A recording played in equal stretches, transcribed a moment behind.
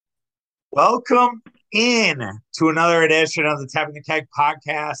Welcome in to another edition of the Tapping the Keg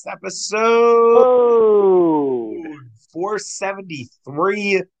podcast, episode Oh,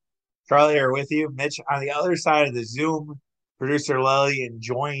 473. Charlie here with you. Mitch on the other side of the Zoom. Producer Lily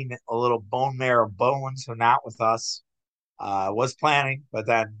enjoying a little bone marrow bones, so not with us. Was planning, but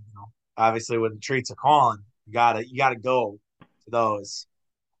then obviously when the treats are calling, you gotta go to those.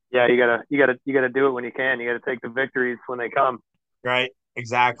 yeah, you gotta do it when you can. You gotta take the victories when they come. Right?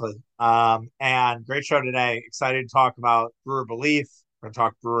 Exactly. And great show today. Excited to talk about Brewer belief. We're going to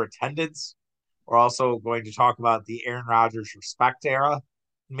talk Brewer attendance. We're also going to talk about the Aaron Rodgers respect era.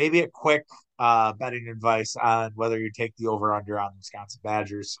 Maybe a quick betting advice on whether you take the over under on the Wisconsin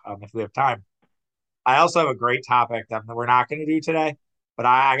Badgers if we have time. I also have a great topic that we're not going to do today, but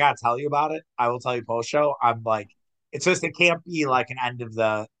I got to tell you about it. I will tell you post show. I'm like, it's just it can't be like an end of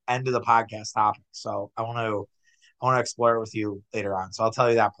the podcast topic. So I want to explore it with you later on. So I'll tell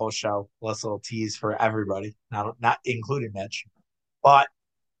you that post show. Let's little tease for everybody, not including Mitch. But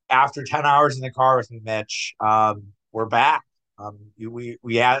after 10 hours in the car with me, Mitch, we're back. We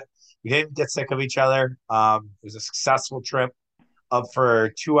didn't get sick of each other. It was a successful trip up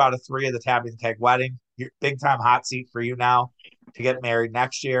for 2 out of 3 of the Tabby and Keg wedding. Big time hot seat for you now to get married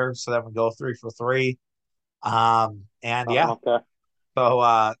next year. So then we go 3 for 3. And yeah, Okay.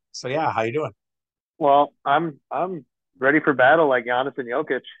 so yeah, how you doing? Well, I'm ready for battle like Giannis and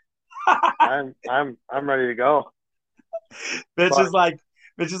Jokic. I'm ready to go. Mitch is But like,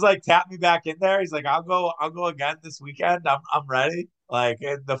 Mitch is like, tap me back in there. He's like, I'll go again this weekend. I'm ready. Like,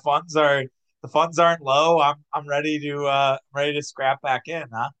 and the funds aren't low. I'm ready to scrap back in,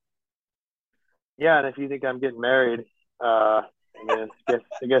 huh? yeah, and if you think I'm getting married, I guess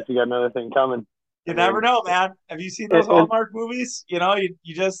you got another thing coming. I You never mean, know, man. Have you seen those in Hallmark movies?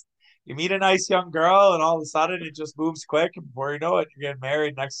 You meet a nice young girl, and all of a sudden it just moves quick, and before you know it, you're getting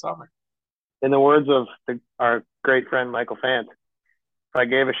married next summer. in the words of our great friend Michael Fant, if I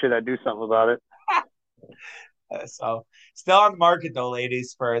gave a shit, I'd do something about it. So, still on the market though,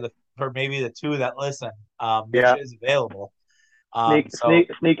 ladies, for maybe the two that listen. Mitch Yeah, is available. sneak So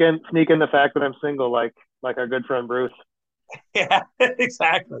sneak sneak in the fact that I'm single, like our good friend Bruce. yeah,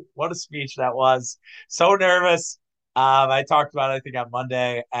 exactly. What a speech that was. So nervous. I talked about it, I think, on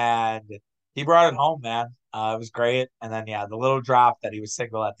Monday, and he brought it home, man. It was great. And then, yeah, the little drop that he was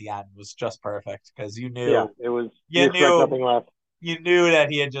single at the end was just perfect because you Yeah, knew, it was. You you expect knew, nothing less. you knew that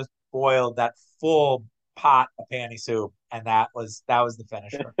he had just boiled that full pot of panty soup, and that was the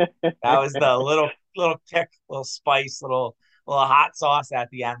finisher. That was the little kick, little spice, little hot sauce at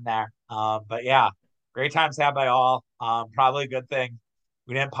the end there. But yeah, great times had by all. Probably a good thing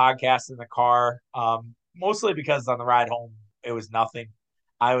we didn't podcast in the car. Mostly because on the ride home it was nothing.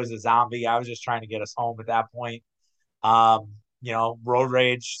 I was a zombie. I was just trying to get us home at that point. Road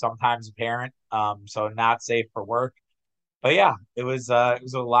rage sometimes apparent. So not safe for work. But yeah, it was a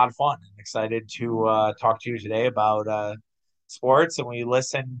lot of fun. I'm excited to talk to you today about sports, and we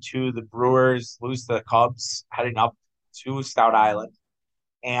listened to the Brewers lose to the Cubs heading up to Stout Island,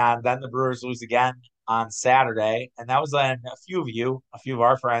 and then the Brewers lose again on Saturday, and that was when a few of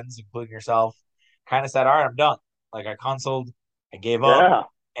our friends, including yourself, kind of said, "All right, I'm done. Like I canceled, I gave up,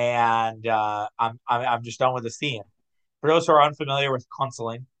 Yeah, and I'm just done with this team." For those who are unfamiliar with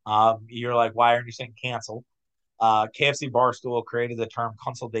canceling, you're like, "Why aren't you saying cancel?" KFC Barstool created the term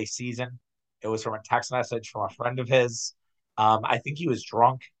Council Day season. It was from a text message from a friend of his. I think he was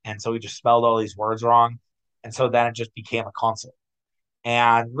drunk, and so he just spelled all these words wrong. And so then it just became a console.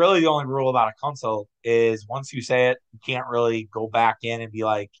 And really, the only rule about a console is once you say it, you can't really go back in and be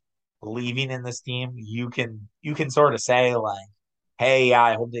like believing in this team. You can sort of say like, "Hey, yeah,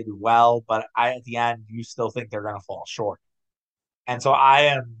 I hope they do well," but at the end, you still think they're going to fall short. And so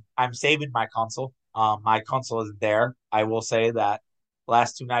I'm saving my console. My console isn't there. I will say that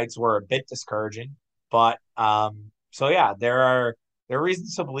last 2 nights were a bit discouraging, but so yeah, there are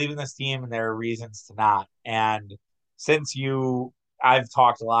reasons to believe in this team and there are reasons to not. And since I've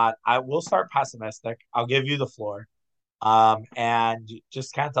talked a lot, I will start pessimistic. I'll give you the floor. And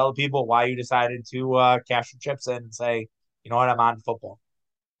just kind of tell the people why you decided to cash your chips in and say, you know what, I'm on football.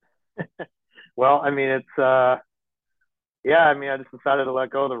 well, I mean, yeah, I mean, I just decided to let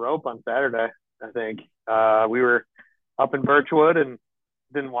go of the rope on Saturday. I think we were up in Birchwood and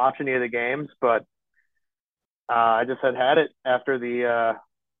didn't watch any of the games, but I just had it after he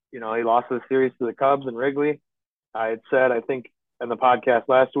lost the series to the Cubs and Wrigley. I had said, I think, in the podcast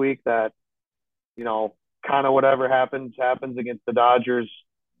last week that you know, kind of whatever happens against the Dodgers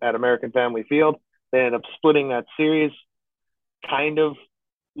at American Family Field. They ended up splitting that series, kind of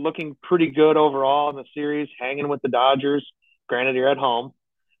looking pretty good overall in the series, hanging with the Dodgers. Granted, you're at home,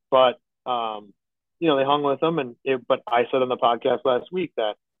 but They hung with them, but I said on the podcast last week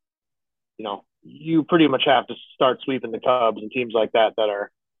that you pretty much have to start sweeping the Cubs and teams like that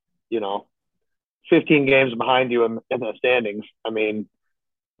are you know 15 games behind you in the standings. I mean,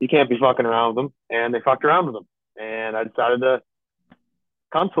 you can't be fucking around with them, and they fucked around with them, and I decided to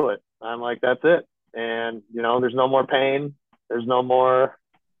cancel it. I'm like, that's it, and there's no more pain, there's no more.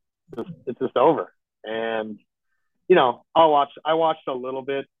 It's just over, and I watched a little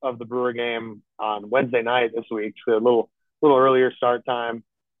bit of the Brewer game on Wednesday night this week, so a little earlier start time.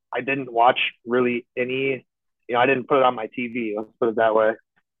 I didn't watch really any. I didn't put it on my TV. Let's put it that way.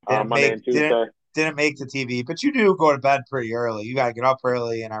 Didn't Monday make and didn't Tuesday. didn't make the TV, but you do go to bed pretty early. You gotta get up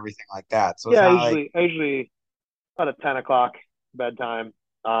early and everything like that. So it's Yeah, not like I usually about a 10 o'clock bedtime,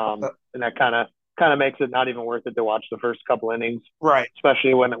 and that kind of makes it not even worth it to watch the first couple innings, right.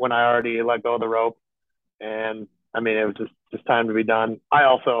 especially when I already let go of the rope. And I mean, it was just time to be done.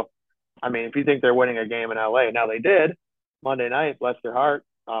 I mean, if you think they're winning a game in LA, now they did Monday night, bless their heart.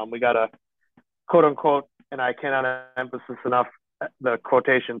 We got a quote unquote, and I cannot emphasize enough the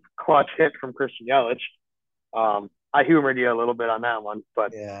quotations, clutch hit from Christian Yelich. I humored you a little bit on that one,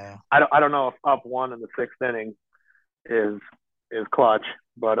 but Yeah. I don't know if up one in the sixth inning is is clutch,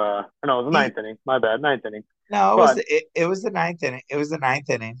 but no, it was the He ninth inning. My bad, ninth inning. no, But it was the ninth inning. It was the ninth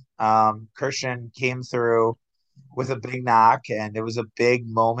inning. Christian came through with a big knock, and it was a big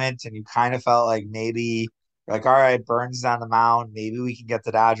moment, and you kind of felt like maybe like, all right, Burns is on the mound, maybe we can get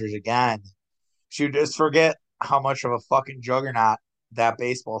the Dodgers again. You just forget how much of a fucking juggernaut that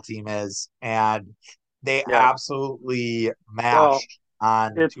baseball team is, and they yeah, absolutely well, mashed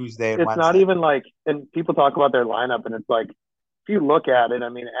on it's Tuesday and it's not Wednesday. even like, and people talk about their lineup, and it's like if you look at it, I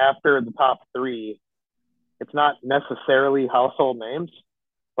mean, after the top three, it's not necessarily household names,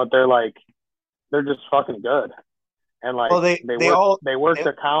 but they're just fucking good, and Well, like they they they work all they work they,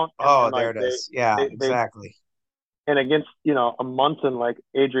 the count, and oh, there like it is. Yeah, they exactly. and against a Munson like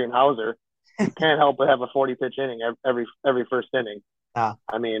Adrian Hauser, you can't help but have a 40 pitch inning every first inning. Uh,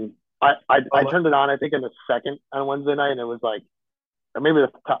 I mean, I but turned it on I think in the second on Wednesday night, and it was like, or maybe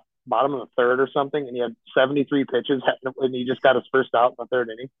the top bottom of the third or something, and he had 73 pitches and he just got his first out in the third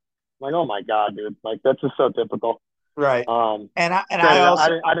inning. I'm like, oh my god, dude, like that's just so typical. right, Um, and I Granted,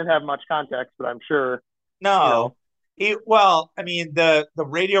 also I didn't have much context, but I'm sure you no. know. Well, I mean the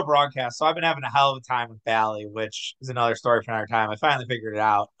radio broadcast. So I've been having a hell of a time with Bally, which is another story for another time. I finally figured it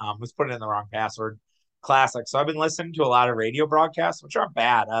out. Was putting in the wrong password. Classic. So I've been listening to a lot of radio broadcasts, which aren't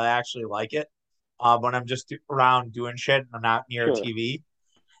bad. I actually like it. When I'm just around doing shit and I'm not near a Sure. TV.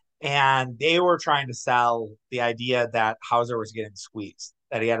 And they were trying to sell the idea that Hauser was getting squeezed,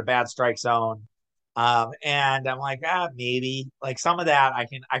 that he had a bad strike zone. And I'm like, maybe like some of that I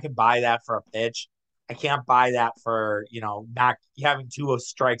can buy that for a pitch. I can't buy that for, not having two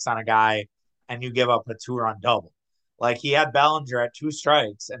strikes on a guy and you give up a 2-run double. Like he had Bellinger at 2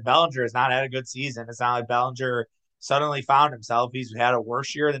 strikes, and Bellinger has not had a good season. It's not like Bellinger suddenly found himself. He's had a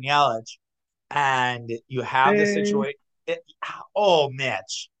worse year than Yelich. And you have the Ding. situation. Oh,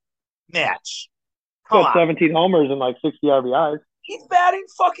 Mitch, come Got on. 17 homers and like 60 RBIs. He's batting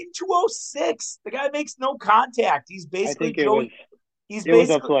fucking 206. The guy makes no contact. He's I basically think it was Joey. He's it was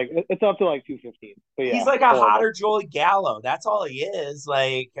up basically to like it's up to like 215. But he's yeah, like a horrible. hotter Joey Gallo. That's all he is.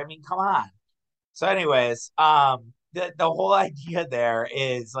 Like, I mean, come on. So, anyways, the whole idea there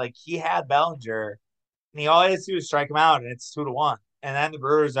is like he had Bellinger, and he all he has to do is strike him out, and it's 2-1. And then the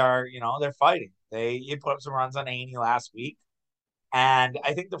Brewers are, they're fighting. He put up some runs on Haney last week. And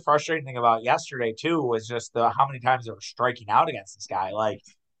I think the frustrating thing about yesterday too was just how many times they were striking out against this guy. Like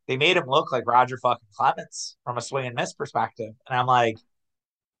they made him look like Roger fucking Clemens from a swing and miss perspective. And I'm like,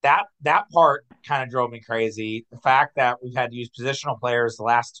 that part kind of drove me crazy. The fact that we've had to use positional players the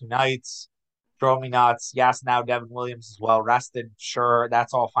last 2 nights drove me nuts. Yes, now Devin Williams is well rested. Sure,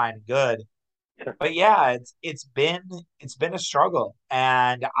 that's all fine and good. But yeah, it's been a struggle,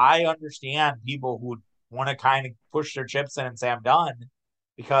 and I understand people who want to kind of push their chips in and say I'm done,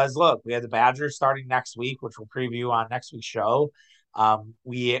 because look, we have the Badgers starting next week, which we'll preview on next week's show.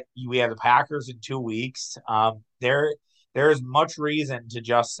 We have the Packers in 2 weeks. There is much reason to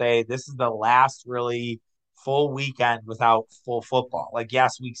just say this is the last really full weekend without full football. Like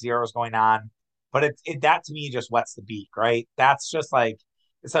yes, week 0 is going on, but that to me just wets the beak, right? That's just like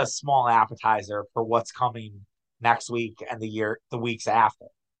it's a small appetizer for what's coming next week and the weeks after.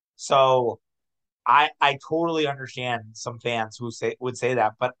 So I totally understand some fans who would say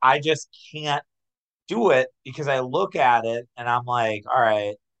that, but I just can't do it because I look at it and I'm like, all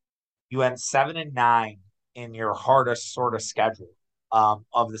right, you went 7-9 in your hardest sort of schedule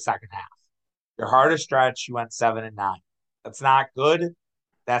of the second half. Your hardest stretch, you went 7-9. That's not good,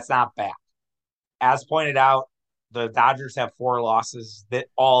 That's not bad. As pointed out, the Dodgers have 4 losses that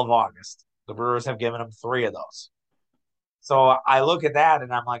all of August. The Brewers have given them 3 of those. So I look at that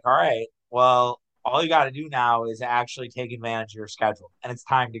and I'm like, all right, well, all you got to do now is actually take advantage of your schedule, and it's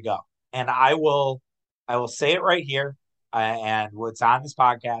time to go. And I will say it right here, and what's on this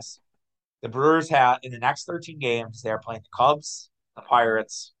podcast. The Brewers have in the next 13 games, they're playing the Cubs, the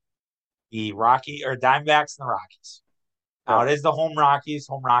Pirates, the Rocky or Diamondbacks, and the Rockies. Now Yeah. it is the home Rockies,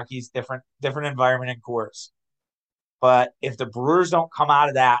 different environment in Coors. But if the Brewers don't come out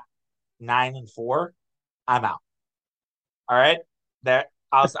of that 9-4, I'm out. All right,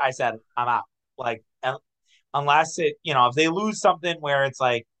 I said I'm out. Like unless if they lose something where it's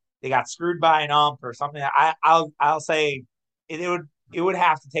like they got screwed by an ump or something, I'll say it would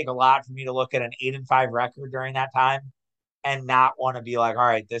have to take a lot for me to look at an 8-5 record during that time and not want to be like, all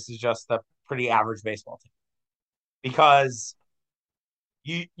right, this is just a pretty average baseball team because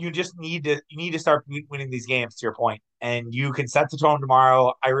you just need to start winning these games to your point, and you can set the tone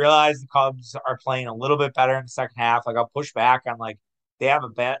tomorrow. I realize the Cubs are playing a little bit better in the second half. Like I'll push back on like they have a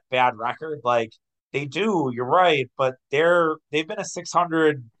bad record. Like they do, you're right, but they've been a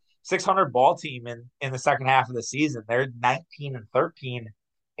 600 ball team in the second half of the season. They're 19-13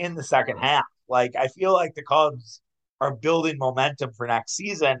 in the second half. Like I feel like the Cubs are building momentum for next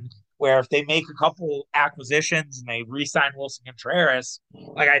season, where if they make a couple acquisitions and they re-sign Wilson Contreras,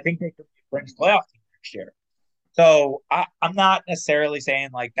 like I think they could be a fringe playoff team next year. So I'm not necessarily saying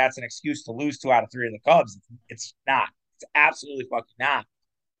like that's an excuse to lose 2 out of 3 of the Cubs. It's not. It's absolutely fucking not.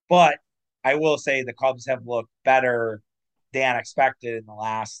 But I will say the Cubs have looked better than expected in the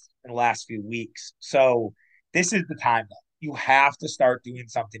last few weeks. So this is the time though. You have to start doing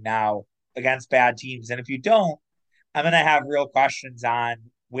something now against bad teams. And if you don't, I'm gonna have real questions on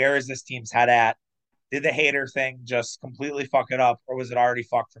where is this team's head at? Did the Hader thing just completely fuck it up, or was it already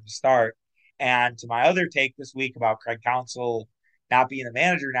fucked from the start? And to my other take this week about Craig Counsell not being the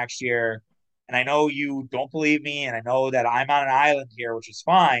manager next year, and I know you don't believe me, and I know that I'm on an island here, which is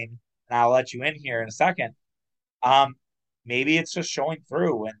fine, and I'll let you in here in a second. Um, Maybe it's just showing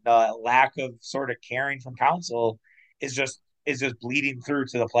through, and the lack of sort of caring from Counsell is just bleeding through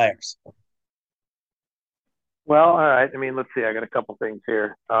to the players. Well, all right. I mean, let's see. I got a couple things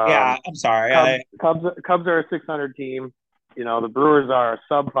here. Yeah, I'm sorry. Cubs are a 600 team. The Brewers are a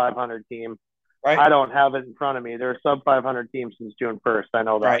sub 500 team. Right, I don't have it in front of me. They're a sub 500 team since June 1st. I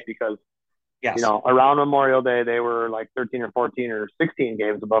know that right, because yes, around Memorial Day they were like 13 or 14 or 16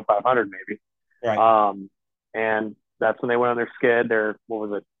 games above 500 maybe. right. And that's when they went on their skid. Their what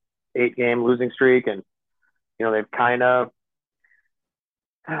was it, 8-game losing streak, and they've kind of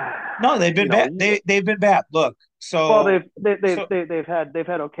No, they've been you bad. know They've been bad. Look, well so so they've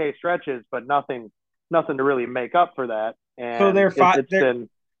had okay stretches, but nothing to really make up for that. so And it's been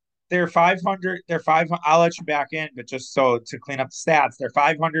they're 500. They're 500. I'll let you back in, but just so to clean up the stats, they're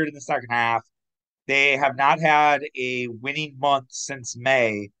 500 in the second half. They have not had a winning month since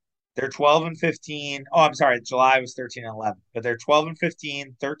May. They're 12-15. Oh, I'm sorry, July was 13-11, but they're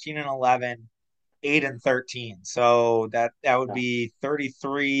 12-15, 13-11, 8-13. So that would be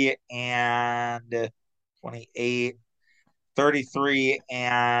 33 and 28, 33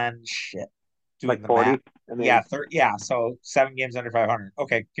 and shit. Doing like the math. 40. I Yeah, mean, yeah. So 7 games under 500.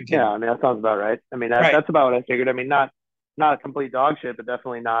 Okay, yeah, continue. I mean that sounds about right. I mean Right. that's about what I figured. I mean not a complete dog shit, but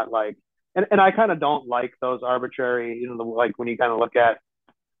definitely not like. And I kind of don't like those arbitrary, like when you kind of look at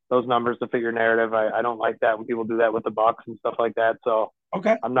those numbers to figure narrative. I don't like that when people do that with the Bucks and stuff like that. So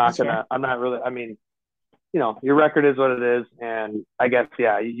Okay, that's fair. I'm not really. I mean, your record is what it is, and I guess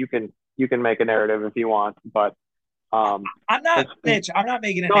yeah, you can make a narrative if you want, but I'm not, it's Mitch. I'm not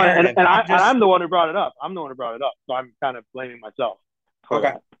making a no, and narrative. I'm just I'm the one who brought it up. I'm the one who brought it up, so I'm kind of blaming myself for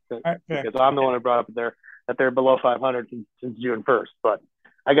okay. that All right, fair. because I'm the one who brought up that they're below 500 since June 1st. But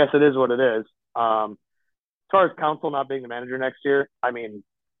I guess it is what it is. As far as Counsell not being the manager next year, I mean,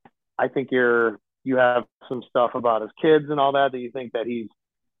 I think you have some stuff about his kids and all that you think that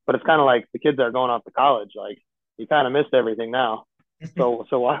but it's kind of like the kids that are going off to college. Like you kind of missed everything now. So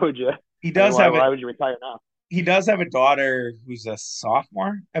why would you? He I mean, does have it. why would you retire now? He does have a daughter who's a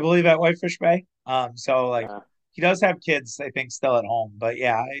sophomore, I believe, at Whitefish Bay. So like Uh, he does have kids, I think, still at home. But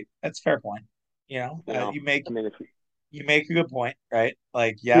yeah, that's a fair point. You make I mean, if you make a good point, right?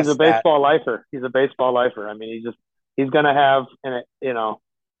 Like he's a yes, that baseball lifer. He's a baseball lifer. I mean, he's gonna have, and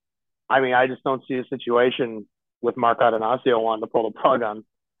I mean, I just don't see a situation with Mark Atanasio wanting to pull the plug on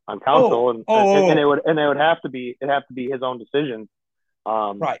oh Counsell, and, oh, and and oh it would have to be his own decision.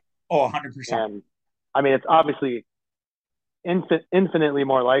 Um, right. Oh, 100%. and I mean, it's obviously infinitely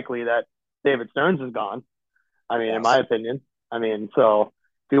more likely that David Stearns is gone. I mean, in my Yes. opinion. I mean, so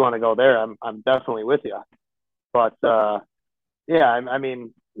you want to go there, I'm definitely with you. But yeah, I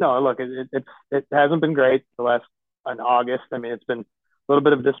mean, no, look, it hasn't been great the last in August. I mean, it's been a little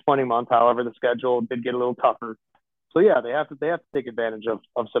bit of a disappointing month. However, the schedule did get a little tougher. So yeah, they have to take advantage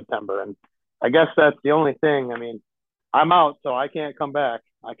of September, and I guess that's the only thing. I mean, I'm out, so I can't come back.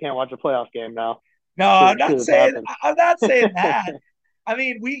 I can't watch a playoff game now. No, Shit, shit has happened. I'm not saying that. I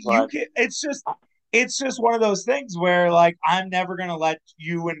mean, you But can, it's just one of those things where like I'm never gonna let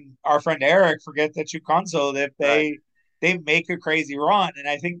you and our friend Eric forget that you console if right, they make a crazy run. And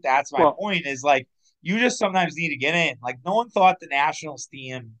I think that's my well, point is like you just sometimes need to get in. Like no one thought the Nationals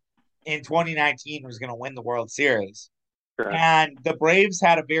team in 2019 was gonna win the World Series. sure. And the Braves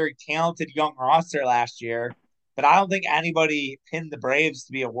had a very talented young roster last year, but I don't think anybody pinned the Braves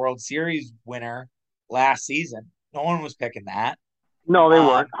to be a World Series winner last season. No one was picking that. No, they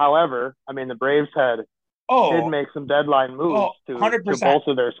weren't. Um, However, I mean, the Braves did oh, make some deadline oh, moves to 100%,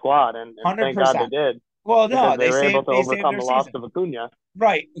 bolster their squad, and thank God they 100%. did Well, because no, they were able to they saved overcome their the loss season. of Acuna.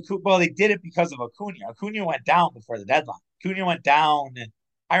 Right. Well, they did it because of Acuna. Acuna went down before the deadline. Acuna went down.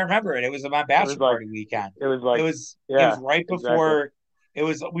 I remember it. It was my It was bachelor like party weekend. it was It like was it was yeah, right exactly. before it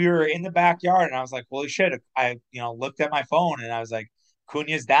was we were in the backyard and I was like, holy shit. I looked at my phone and I was like,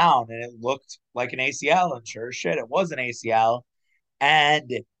 Acuna's down and it looked like an ACL and sure as shit it was an ACL.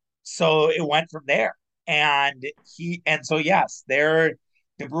 And so it went from there. And so yes,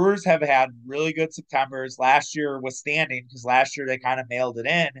 the Brewers have had really good Septembers. Last year was standing because last year they kind of mailed it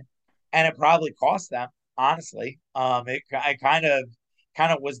in, and it probably cost them. Honestly, it I kind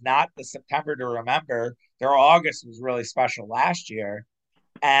of was not the September to remember. Their August was really special last year,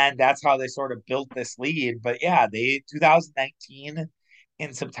 and that's how they sort of built this lead. But yeah, they 2019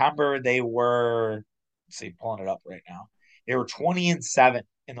 in September they were let's see, pulling it up right now. They were 20-7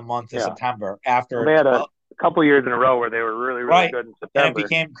 in the month of Yeah. September Well, after they had 12, a couple years in a row where they were really really right, good in and it September.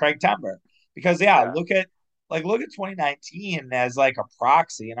 became Craig Timber because yeah, Yeah. look at 2019 as like a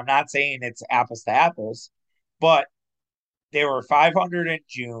proxy, and I'm not saying it's apples to apples, but they were 500 in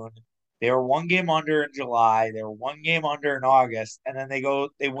June. They were one game under in July. They were one game under in August, and then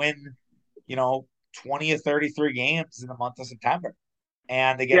they win, 20 or 33 games in the month of September,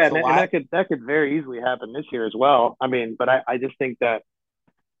 and they get Yeah, to the and last. that could very easily happen this year as well. I mean, but I just think that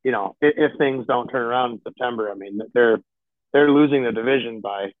if things don't turn around in September, I mean they're losing the division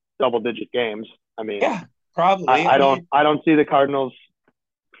by double digit games. I mean, Yeah, probably. I mean, I don't see the Cardinals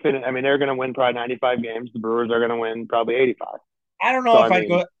finish. I mean, they're going to win probably 95 games. The Brewers are going to win probably 85. I don't know So if I I mean,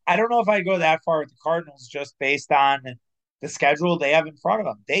 go. I don't know if I go that far with the Cardinals just based on the schedule they have in front of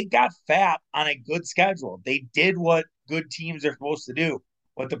them. They got fat on a good schedule. They did what good teams are supposed to do.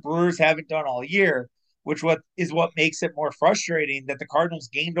 What the Brewers haven't done all year, which what makes it more frustrating that the Cardinals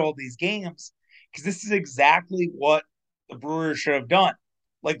gained all these games because this is exactly what the Brewers should have done.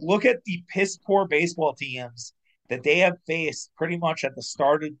 Like, look at the piss poor baseball teams that they have faced pretty much at the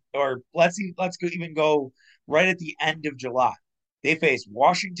start of, or let's go, even go right at the end of July. They face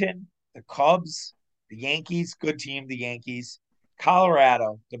Washington, the Cubs, the Yankees, good team, the Yankees,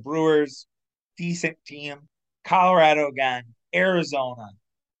 Colorado, the Brewers, decent team, Colorado again, Arizona,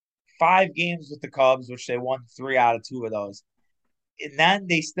 5 games with the Cubs, which they won 3 out of 2 of those. And then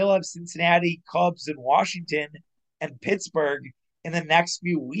they still have Cincinnati, Cubs, and Washington and Pittsburgh in the next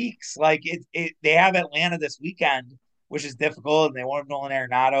few weeks. Like they have Atlanta this weekend, which is difficult, and they won't have Nolan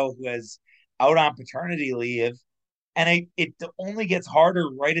Arenado, who is out on paternity leave. And it only gets harder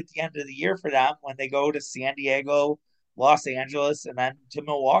right at the end of the year for them when they go to San Diego, Los Angeles, and then to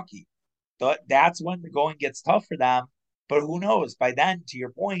Milwaukee. That's when the going gets tough for them. But who knows? By then, to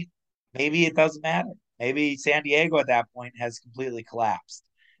your point, maybe it doesn't matter. Maybe San Diego at that point has completely collapsed.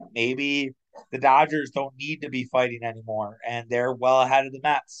 Maybe the Dodgers don't need to be fighting anymore and they're well ahead of the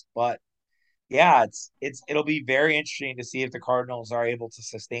Mets. But yeah, it'll be very interesting to see if the Cardinals are able to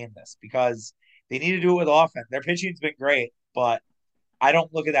sustain this because they need to do it with offense. Their pitching's been great, but I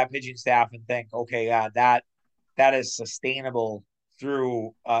don't look at that pitching staff and think, okay, yeah, that is sustainable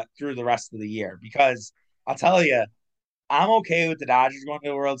through the rest of the year. Because I'll tell you, I'm okay with the Dodgers going to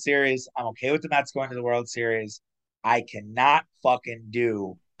the World Series. I'm okay with the Mets going to the World Series. I cannot fucking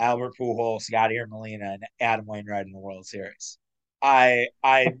do Albert Pujols, Yadier Molina, and Adam Wainwright in the World Series. I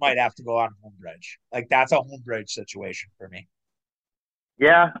might have to go on home bridge. Like that's a home bridge situation for me.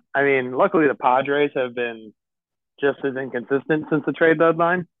 yeah, I mean, luckily the Padres have been just as inconsistent since the trade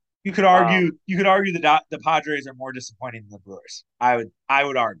deadline. Um, You could argue the Padres are more disappointing than the Brewers. I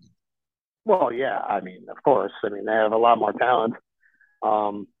would argue. well, yeah, I mean, of course, I mean they have a lot more talent.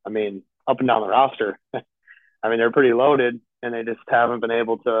 I mean, up and down the roster, I mean they're pretty loaded, and they just haven't been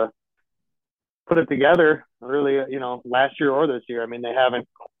able to put it together really, last year or this year. I mean, they haven't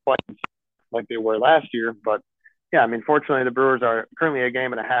quite like they were last year, but yeah, I mean, fortunately, the Brewers are currently a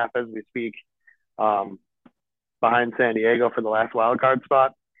game and a half as we speak, um, behind San Diego for the last wild card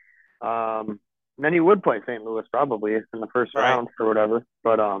spot. And then he would play St. Louis probably in the first Right. round or whatever.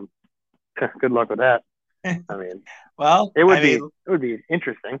 But good luck with that. I mean, Well, it I would be mean, it would be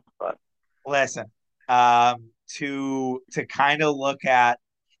interesting, but listen, to kind of look at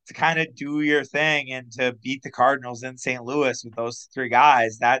to kind of do your thing and to beat the Cardinals in St. Louis with those three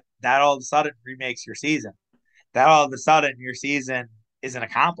guys, that all of a sudden remakes your season. That all of a sudden your season is an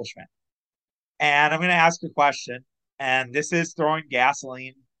accomplishment. And I'm going to ask a question, and this is throwing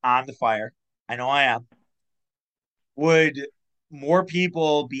gasoline on the fire. I know I am. Would more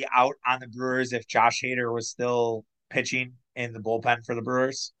people be out on the Brewers if Josh Hader was still pitching in the bullpen for the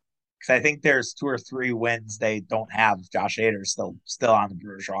Brewers? Because I think there's two or three wins they don't have if Josh Hader is still on the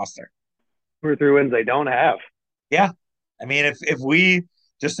Brewers roster. 2 or 3 wins they don't have. Yeah, I mean, if we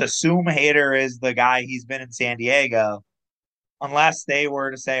just assume Hader is the guy he's been in San Diego, unless they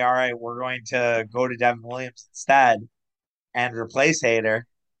were to say, all right, we're going to go to Devin Williams instead and replace Hader.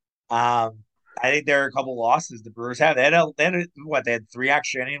 I think there are a couple losses the Brewers have. They had 3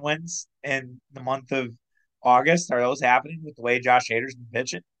 extra inning wins in the month of August. Are those happening with the way Josh Hader's been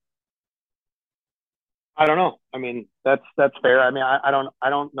pitching? I don't know. I mean, that's fair. I mean, I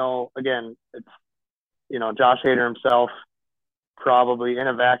don't know. Again, it's Josh Hader himself probably in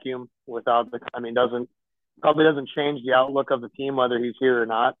a vacuum without the. I mean, doesn't probably doesn't change the outlook of the team whether he's here or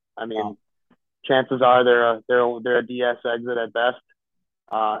not. I No. mean, chances are they're a DS exit at best.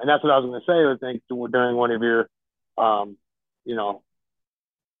 And that's what I was going to say. I think during one of your, you know,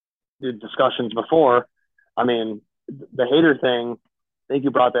 your discussions before. I mean, the Hader thing. I think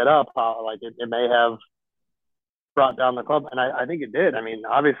you brought that up. How like it may have brought down the club, and I think it did. I mean,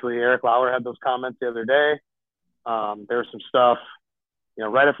 obviously Eric Lauer had those comments the other day. There was some stuff,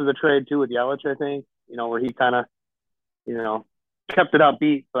 right after the trade too with Yelich, I think, where he kind of, you know, kept it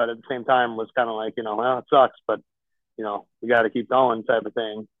upbeat, but at the same time was kind of like, well, it sucks, but we got to keep going type of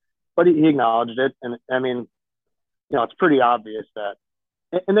thing. But he acknowledged it, and I mean, it's pretty obvious that,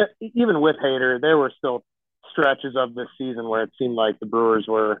 and that even with Hader, there were still stretches of this season where it seemed like the Brewers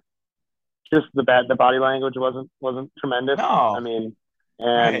were just the body language wasn't tremendous. I No. mean,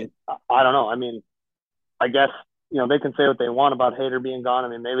 Right. and I don't know. I mean, I guess they can say what they want about Hader being gone. I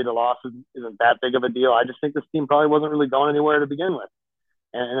mean, maybe the loss isn't that big of a deal. I just think this team probably wasn't really going anywhere to begin with,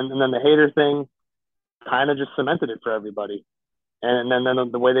 and then the Hader thing kind of just cemented it for everybody. And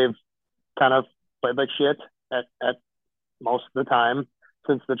then the way they've kind of played like shit at most of the time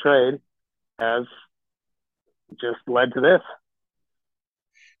since the trade has just led to this.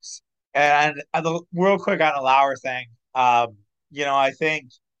 And real quick on the Lauer thing, you know, I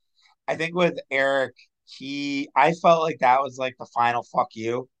think with Eric, I felt like that was like the final fuck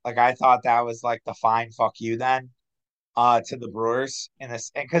you. Like I thought that was like the fine fuck you then, to the Brewers in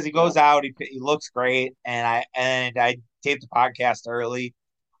this, and because he Yeah. goes out, he looks great, and I taped the podcast early,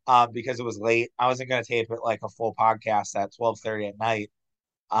 because it was late. I wasn't gonna tape it like a full podcast at 12:30 at night,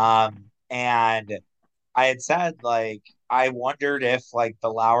 and I had said like I wondered if like the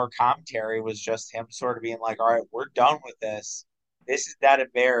Lauer commentary was just him sort of being like, all right, we're done with this. This is dead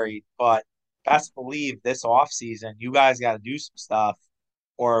and buried, but best believe this off season you guys got to do some stuff,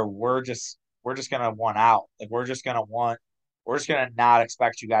 or we're just gonna want out. Like we're just gonna not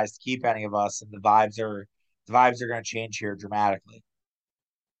expect you guys to keep any of us, and the vibes are gonna change here dramatically.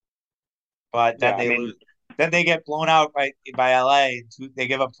 But Yeah. then I they mean, lose. Then they get blown out by LA. They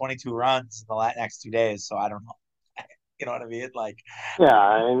give up 22 runs in the next 2 days. So I don't know. You know what I mean? Like,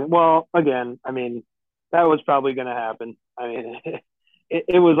 yeah. And well, again, I mean, that was probably going to happen. I mean,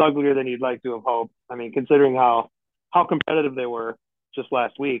 it was uglier than you'd like to have hoped. I mean, considering how competitive they were just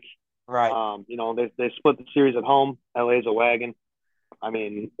last week. right. They split the series at home. LA's a wagon. I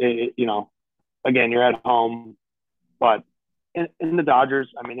mean, again, you're at home, but in the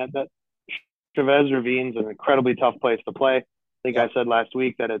Dodgers, I mean, that Chavez Ravine's an incredibly tough place to play. I think I Yep. said last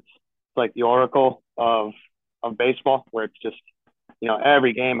week that it's like the oracle of baseball, where it's just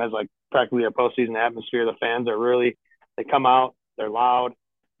every game has like practically a postseason atmosphere. The fans are really they come out, they're loud.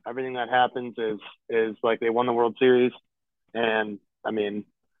 Everything that happens is like they won the World Series, and I mean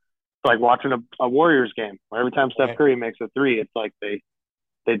it's like watching a Warriors game where every time Steph Right. Curry makes a three, it's like the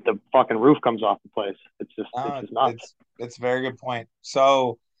fucking roof comes off the place. It's just nuts. It's a very good point.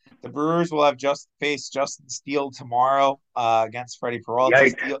 So the Brewers will have just faced Justin Steele tomorrow, against Freddie Peralta.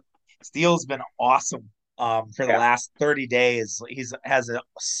 Yikes. Steele's been awesome, for the Yeah, last 30 days. He's has a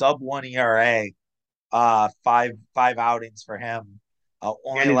sub 1 ERA, five outings for him,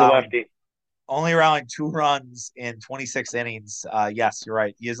 only and he's a allowing lefty. only allowing 2 runs in 26 innings. Yes, you're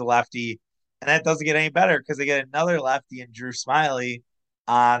right. He is a lefty, and that doesn't get any better because they get another lefty in Drew Smiley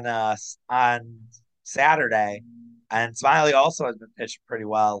on Saturday, and Smiley also has been pitching pretty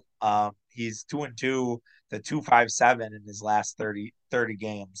well. He's 2-2 to 2.57 in his last 30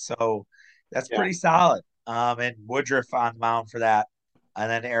 games, so that's Yeah. pretty solid. And Woodruff on the mound for that, and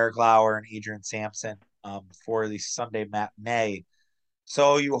then Eric Lauer and Adrian Sampson for the Sunday matinee.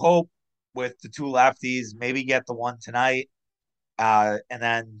 So you hope with the two lefties, maybe get the one tonight, and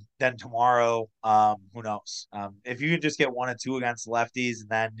then tomorrow, who knows? If you could just get one or two against the lefties and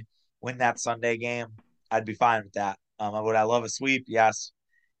then win that Sunday game, I'd be fine with that. Would I love a sweep? Yes.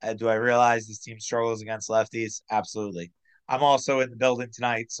 Do I realize this team struggles against lefties? Absolutely. I'm also in the building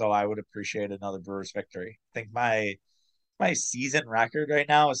tonight, so I would appreciate another Brewers victory. I think my season record right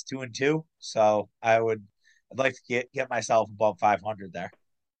now is 2-2, so I'd like to get myself above 500 there.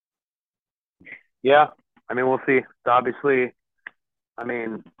 Yeah. I mean, we'll see. It's obviously, I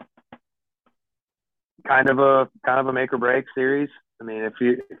mean, kind of a make or break series. I mean,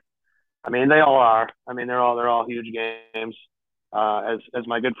 they all are. I mean, they're all huge games. As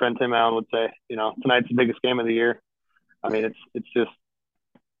my good friend Tim Allen would say, tonight's the biggest game of the year. I mean, it's just,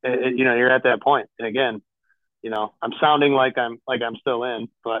 you're at that point. And again, I'm sounding like I'm still in,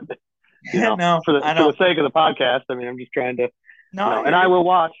 but No, for I the know. sake of the podcast, I mean, I'm just trying to, No, I and hear I you. will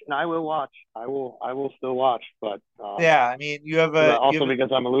watch, and I will watch. I will still watch, but Yeah, I mean, also because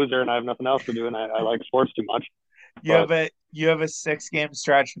I'm a loser and I have nothing else to do, and I like sports too much. But you have a 6 game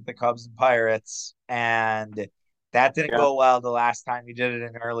stretch with the Cubs and Pirates, and that didn't yeah, go well the last time you did it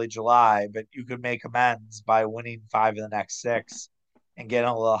in early July, but you could make amends by winning 5 of the next 6 and getting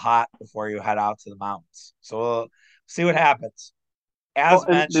a little hot before you head out to the mountains. So we'll see what happens. well, As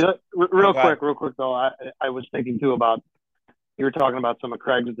and mentioned, oh, real go ahead. quick, though, I was thinking too about you were talking about some of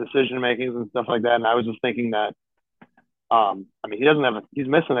Craig's decision makings and stuff like that, and I was just thinking that I mean he's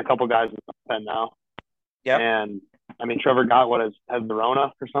missing a couple guys in the pen now, Yep. and I mean Trevor got has the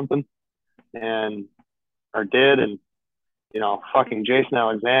Rona or something, and or did, and fucking Jason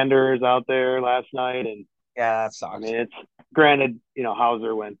Alexander is out there last night, and Yeah, that I sucks. mean it's granted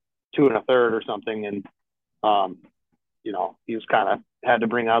Hauser went 2 1/3 or something, and um he was kind of had to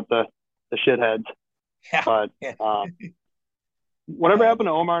bring out the shitheads, Yeah. but Yeah. whatever Uh, happened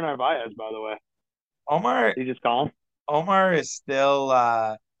to Omar Narvaez, by the way? Omar He just gone? Omar is still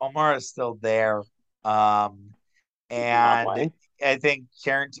there. Um Is he not and playing? I think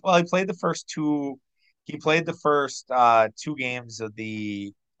Karen. Well, he played the first two. He played the first 2 games of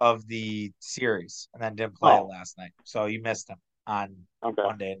the series, and then didn't play it Oh, last night. So you missed him on okay.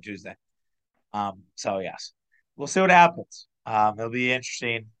 Monday and Tuesday. So yes, we'll see what happens. It'll be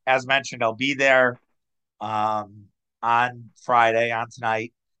interesting. As mentioned, I'll be there um on Friday on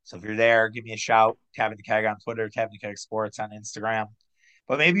tonight. So if you're there, give me a shout. Tapping the Keg on Twitter, Tapping the Keg Sports on Instagram.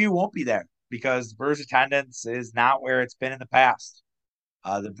 But maybe you won't be there because the Brewers attendance is not where it's been in the past.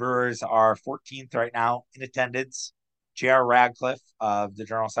 The Brewers are 14th right now in attendance. J.R. Radcliffe of the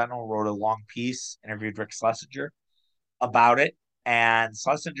Journal Sentinel wrote a long piece, interviewed Rick Schlesinger about it, and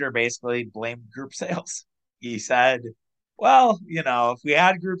Schlesinger basically blamed group sales. He said, "Well, if we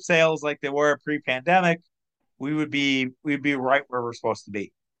had group sales like they were pre-pandemic, we'd be right where we're supposed to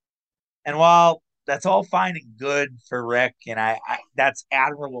be." And while that's all fine and good for Rick, and I that's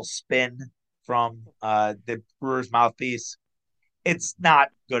admirable spin from the Brewers mouthpiece, it's not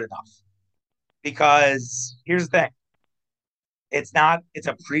good enough because here's the thing: it's not. It's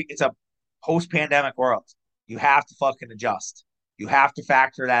a post pandemic world. You have to fucking adjust. You have to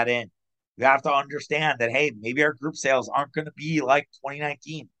factor that in. You have to understand that hey, maybe our group sales aren't going to be like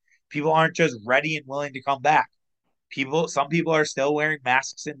 2019. People aren't just ready and willing to come back. Some people are still wearing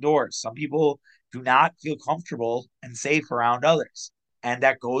masks indoors. Some people do not feel comfortable and safe around others. And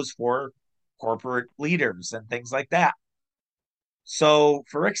that goes for corporate leaders and things like that. So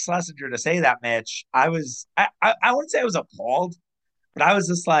for Rick Schlesinger to say that, Mitch, I wouldn't say I was appalled, but I was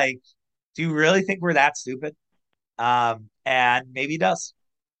just like, do you really think we're that stupid? And maybe he does.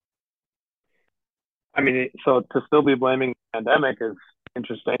 I mean, so to still be blaming the pandemic is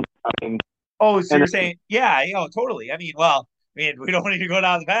interesting. I mean, Oh, so and you're saying, yeah, totally. I mean, well, we don't need to go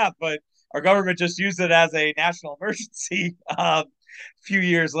down the path, but our government just used it as a national emergency a few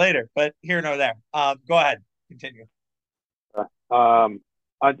years later. But here nor there. Go ahead, continue. I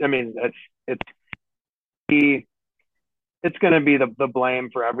mean, it's the it's going to be the blame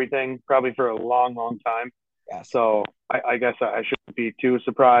for everything, probably for a long, long time. Yes, So I guess I shouldn't be too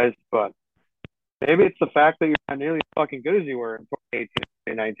surprised, but maybe it's the fact that you're not nearly as fucking good as you were in 2018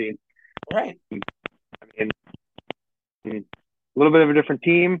 and 2019. right. I mean, a little bit of a different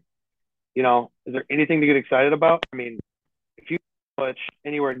team. is there anything to get excited about? I mean, if you touch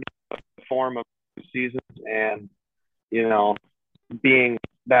anywhere near the form of seasons and, you know, being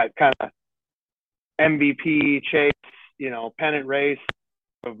that kind of MVP chase, pennant race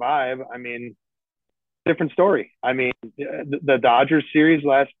vibe, I mean, different story. I mean, the Dodgers series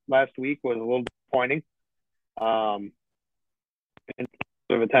last week was a little disappointing in terms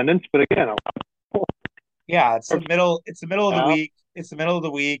of attendance, but again, Yeah, it's the middle of the uh, week. It's the middle of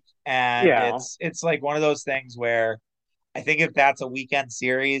the week, and yeah, it's like one of those things where I think if that's a weekend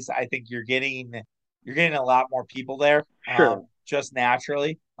series, I think you're getting a lot more people there, sure, just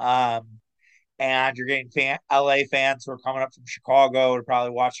naturally. And you're getting LA fans who are coming up from Chicago to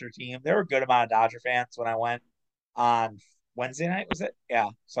probably watch their team. There were a good amount of Dodger fans when I went on Wednesday night, was it? Yeah.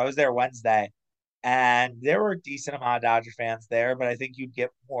 So I was there Wednesday, and there were a decent amount of Dodger fans there, but I think you'd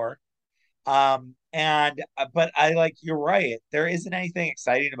get more. And but I like you're right. There isn't anything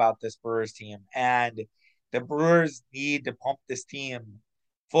exciting about this Brewers team, and the Brewers need to pump this team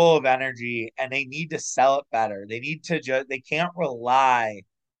full of energy, and they need to sell it better. They need to just they can't rely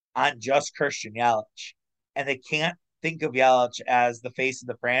on just Christian Yelich, and they can't think of Yelich as the face of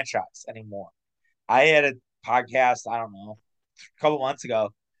the franchise anymore. I had a podcast, I don't know, a couple months ago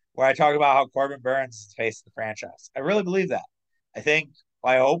where I talked about how Corbin Burns is the face of the franchise. I really believe that. I think,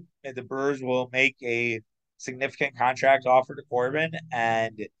 I hope that the Brewers will make a significant contract offer to Corbin,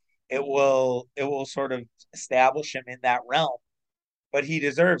 and it will sort of establish him in that realm. But he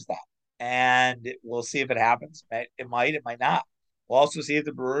deserves that, and we'll see if it happens. It might not. We'll also see if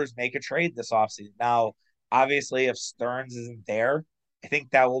the Brewers make a trade this offseason. Now, obviously, if Stearns isn't there, I think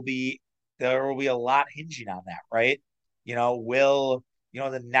there will be a lot hinging on that, right? Will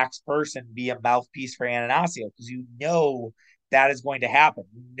the next person be a mouthpiece for Ananasio? Because that is going to happen.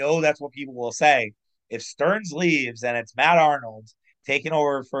 That's what people will say. If Stearns leaves and it's Matt Arnold taking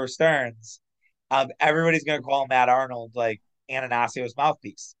over for Stearns, everybody's going to call Matt Arnold like Ananasio's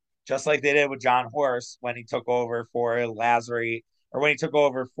mouthpiece, just like they did with John Horst when he took over for Lazary, or when he took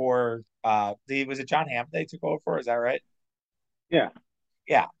over for was it John Hamm they took over for? Is that right? yeah.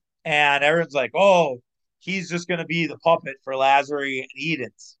 Yeah. And everyone's like, oh, he's just going to be the puppet for Lazary and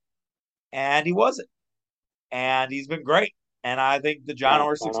Edens. And he wasn't. And he's been great. And I think the John No,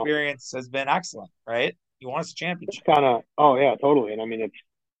 Horst no, no. experience has been excellent, right? He won us a It's championship. kind of, oh yeah, totally. And I mean, you're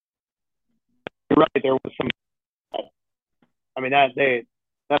right. There was some. I mean,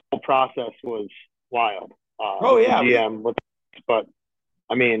 that whole process was wild Oh, with the yeah. GM. But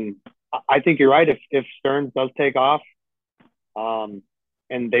I mean, I think you're right. If Stearns does take off, um,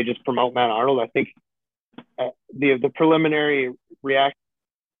 and they just promote Matt Arnold, I think the preliminary reaction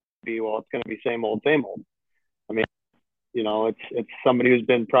would be, well, it's going to be same old, same old. I mean, it's somebody who's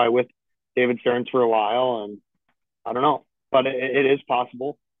been probably with David Stearns for a while, and I don't know, but it is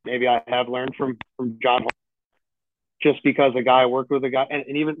possible. Maybe I have learned from John just because a guy worked with a guy, and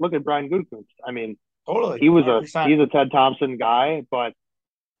even look at Brian Gutekunst. I mean, Totally. 100%. he's a Ted Thompson guy, but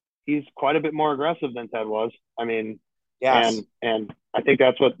he's quite a bit more aggressive than Ted was. I mean, Yes. and I think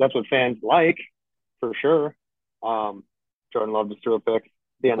that's what fans like for sure. Jordan Love just threw a pick at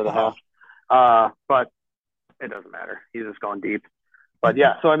the end of the half, Oh. but it doesn't matter. He's just going deep. But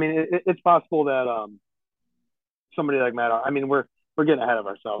yeah, so I mean, it's possible that somebody like Matt. I mean, we're getting ahead of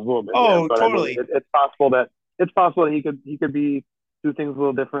ourselves a little bit here, Oh, but I mean, totally. it's possible that he could be do things a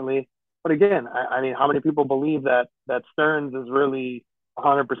little differently. But again, I mean, how many people believe that Stearns is really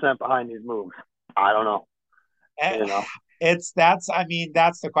 100% behind these moves? I don't know. Eh, You know, I mean,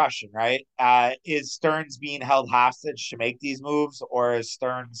 that's the question, right? Is Stearns being held hostage to make these moves, or does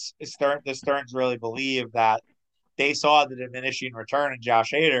Stearns really believe that they saw the diminishing return in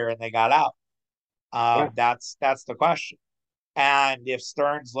Josh Hader and they got out? yeah, That's the question. And if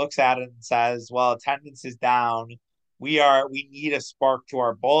Stearns looks at it and says, "Well, attendance is down. We need a spark to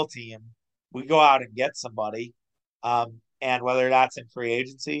our ball team. We go out and get somebody." And whether that's in free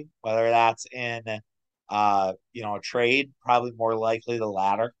agency, whether that's in a trade, probably more likely the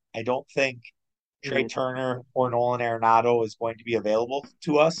latter. I don't think Trey mm-hmm. Turner or Nolan Arenado is going to be available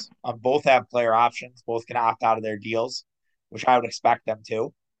to us. Both have player options. Both can opt out of their deals, which I would expect them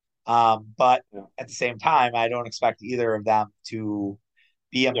to. But Yeah, at the same time, I don't expect either of them to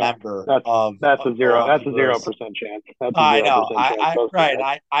be a yeah. member That's that's of a zero. the That's a zero Brewers. percent chance. That's a I zero know. percent chance. Those two Right.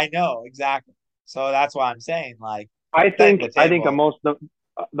 guys. I know exactly. So that's why I'm saying, like, I setting think the I think table.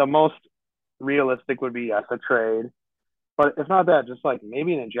 the most realistic would be yes, a trade. But if not that, just like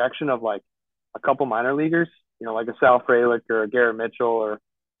maybe an injection of like a couple minor leaguers, like a Sal Frelick or a Garrett Mitchell or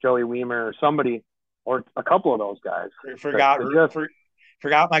Joey Weimer or somebody, or a couple of those guys Forgot to just,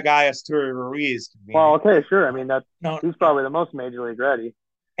 forgot my guy Asturi Ruiz. well, Conveniently. okay, sure. I mean, No, he's probably the most major league ready.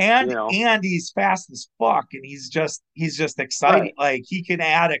 you know. And he's fast as fuck, and he's just exciting. Right. Like he can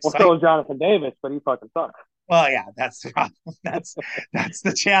add Well, so excitement. is Jonathan Davis, but he fucking sucks. Well, yeah, that's the problem. That's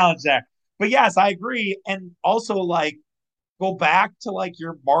the challenge there. But yes, I agree. And also like go back to like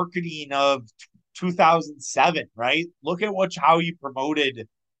your marketing of 2007, right? Look at how you promoted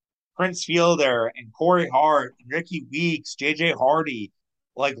Prince Fielder and Corey Hart and Ricky Weeks, JJ Hardy.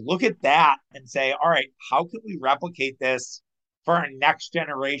 Like, look at that and say, all right, how can we replicate this for our next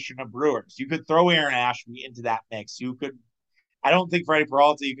generation of Brewers? You could throw Aaron Ashby into that mix. You could, I don't think Freddie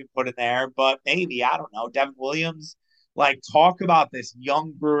Peralta you could put in there, but maybe, I don't know, Devin Williams. Like, talk about this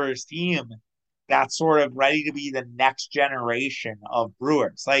young Brewers team that's sort of ready to be the next generation of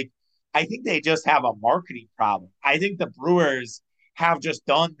Brewers. Like, I think they just have a marketing problem. I think the Brewers have just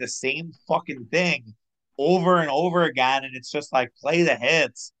done the same fucking thing over and over again. And it's just like play the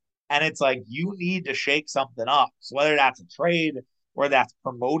hits. And it's like you need to shake something up. So whether that's a trade, or that's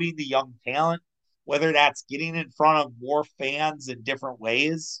promoting the young talent, whether that's getting in front of more fans in different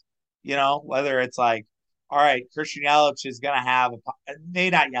ways, whether it's like, all right, Christian Yelich is going to have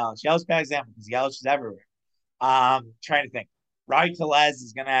maybe not Yelich. Yelich bad example because Yelich is everywhere. Trying to think. Ryan Telez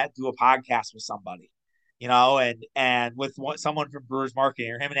is going to do a podcast with somebody, and with someone from Brewers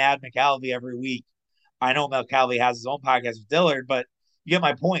Marketing or him and Ad McCalvy every week. I know McCalvy has his own podcast with Dillard, but you get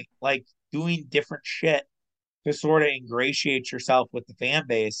my point. Like doing different shit to sort of ingratiate yourself with the fan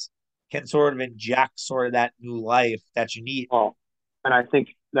base can sort of inject sort of that new life that you need. Well, and I think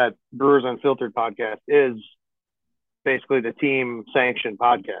that Brewers Unfiltered podcast is basically the team sanctioned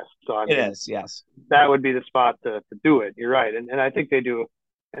podcast. So I It mean, is, yes. that would be the spot to do it. You're right, and I think they do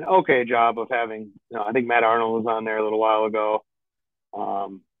an okay job of having. I think Matt Arnold was on there a little while ago.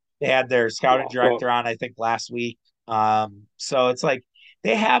 They had their scouting So director on, I think, last week. So it's like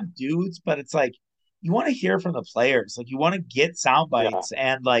they have dudes, but it's like you want to hear from the players. Like you want to get sound yeah, bites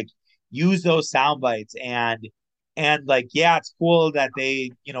and like use those sound bites and like yeah, it's cool that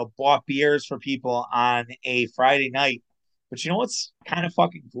they bought beers for people on a Friday night. But you know what's kind of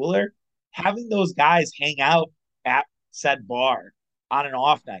fucking cooler? Having those guys hang out at said bar on an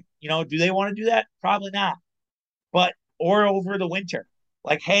off night. Do they want to do that? Probably not. But or over the winter.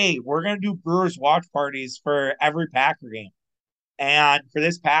 Like, hey, we're gonna do Brewers watch parties for every Packer game. And for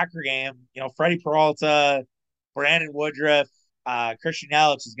this Packer game, Freddie Peralta, Brandon Woodruff, Christian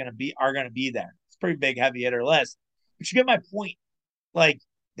Yelich are gonna be there. It's a pretty big heavy hitter list. But you get my point. Like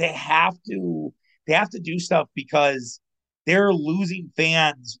they have to they have to do stuff because they're losing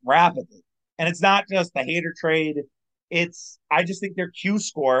fans rapidly. And it's not just the hater trade. I just think their Q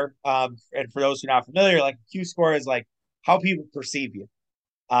score, and for those who are not familiar, like Q score is like how people perceive you.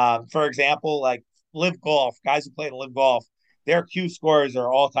 For example, like live golf, guys who play in live golf, their Q scores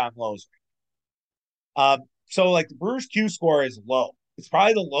are all time lows. So like the Brewers Q score is low. It's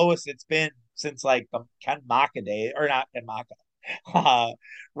probably the lowest it's been since like the Ken Maka day, or not Ken Maka,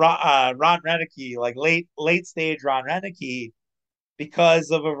 Ron Renicky, like late stage Ron Renicky,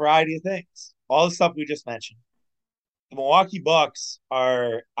 because of a variety of things. All the stuff we just mentioned. The Milwaukee Bucks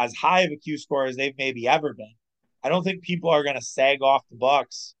are as high of a Q score as they've maybe ever been. I don't think people are going to sag off the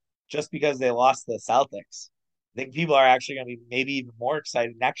Bucks just because they lost the Celtics. I think people are actually going to be maybe even more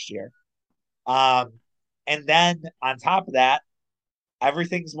excited next year. Um, and then on top of that,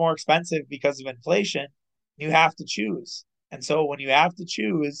 everything's more expensive because of inflation. You have to choose. And so when you have to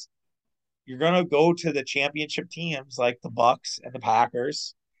choose, you're going to go to the championship teams like the Bucks and the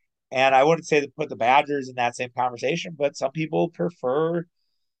Packers. And I wouldn't say to put the Badgers in that same conversation, but some people prefer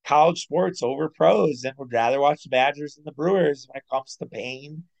college sports over pros and would rather watch the Badgers than the Brewers when it comes to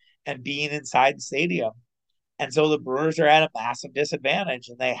pain and being inside the stadium. And so the Brewers are at a massive disadvantage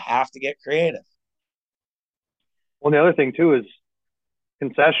and they have to get creative. well, the other thing too is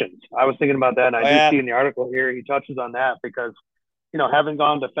concessions. I was thinking about that, and I Oh, do yeah. see in the article here he touches on that because having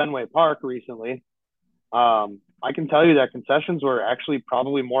gone to Fenway Park recently, I can tell you that concessions were actually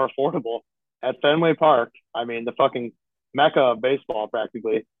probably more affordable at Fenway Park. I mean, the fucking mecca of baseball,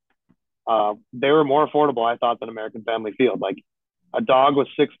 practically. They were more affordable, I thought, than American Family Field. Like a dog was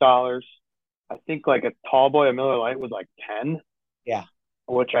 $6. I think like a tall boy, a Miller Lite was like 10, Yeah.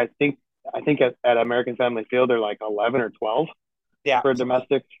 which I think at American Family Field they're like 11 or 12 Yeah. for a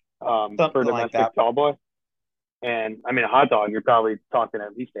domestic Something like that. tall boy. And I mean a hot dog, you're probably talking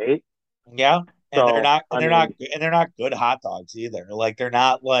at least 8. Yeah. And they're So not I mean, and they're not good hot dogs either. Like they're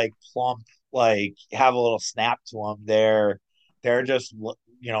not like plump, like have a little snap to them. They're just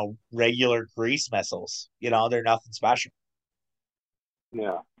regular grease missiles. They're nothing special.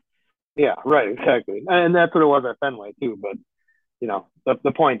 yeah, yeah, right, exactly, and that's what it was at Fenway too. But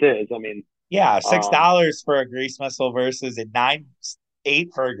the point is, I mean, Yeah, six um, dollars for a grease missile versus a 8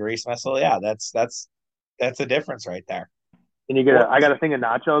 for a grease missile. Yeah, that's a difference right there. And you get What? I got a thing of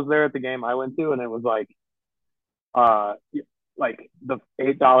nachos there at the game I went to, and it was uh like the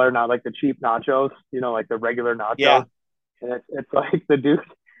 $8, not like the cheap nachos, like the regular Yeah, nachos. And it's like the dude,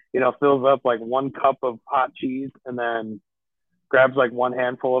 fills up like 1 cup of hot cheese and then grabs like one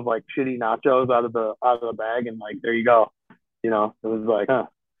handful of like shitty nachos out of the bag, and like there you go. It was like, huh.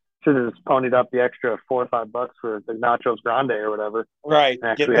 Should have just ponied up the extra $4 or $5 for the nachos grande or whatever, right.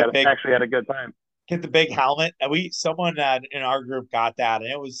 and Get actually the had big actually had a good time. get the big helmet. And someone in our group got that,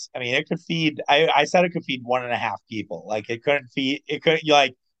 and it was. I mean, it could feed. I said it could feed 1.5 people. Like it couldn't feed. It could you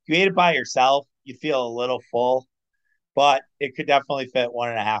like if you ate it by yourself, you'd feel a little full, but it could definitely fit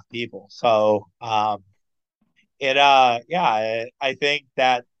 1.5 people. So it yeah, I think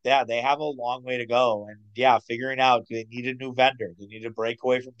that yeah, they have a long way to go. And yeah, figuring out, do they need a new vendor? Do they need to break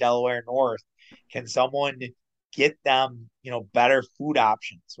away from Delaware North? Can someone get them, better food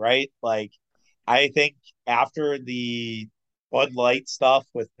options, right? Like I think after the Bud Light stuff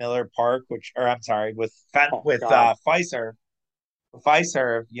with Miller Park, which or I'm sorry, Oh with God. Pfizer,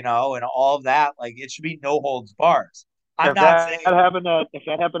 and all of that, like it should be no holds bars. I'm If not that saying happened at if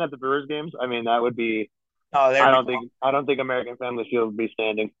that happened at the Brewers games, I mean that would be. no, I there'd be don't think I don't think American Family Field would be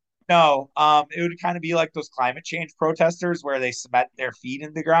standing. no, it would kind of be like those climate change protesters where they cement their feet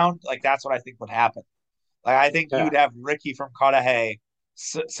in the ground. Like that's what I think would happen. Like I think Yeah, you'd have Ricky from Cudahy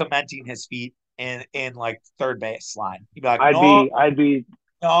cementing his feet in like third base line. He'd be like, I'd no, be I'd be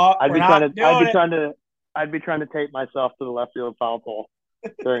no, I'd we're be trying not to doing I'd be trying to tape myself to the left field foul pole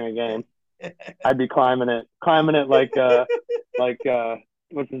during a game. it. I'd be climbing it like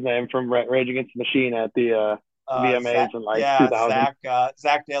what's his name from Rage Against the Machine at the VMAs Zach, in like yeah, 2000.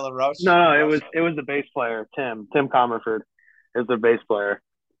 Zach De La Roche. No, it was the bass player Tim Comerford is the bass player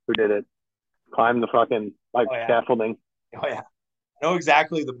who did it. Climbed the fucking like Oh yeah, scaffolding. oh yeah. I know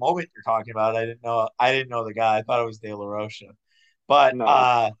exactly the moment you're talking about. I didn't know the guy. I thought it was De La Rocha. But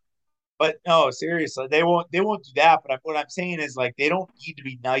No. but no, seriously, they won't do that. But what I'm saying is like they don't need to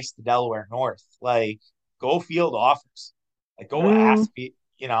be nice to Delaware North. Like go field offers. Like go Mm, ask me,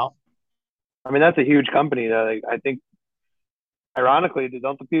 you know. I mean that's a huge company that I think ironically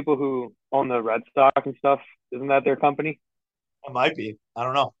don't the people who own the Red Sox and stuff, isn't that their company? It might be. I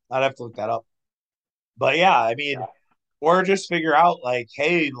don't know. I'd have to look that up. But yeah, I mean, Yeah. or just figure out like,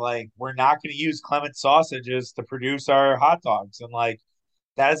 hey, like we're not going to use Clement sausages to produce our hot dogs, and like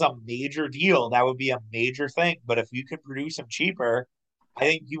that is a major deal. That would be a major thing. But if you could produce them cheaper, I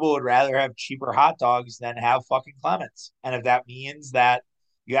think people would rather have cheaper hot dogs than have fucking Clements. And if that means that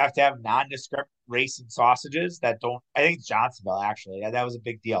you have to have nondescript racing sausages that don't, I think it's Johnsonville actually. That was a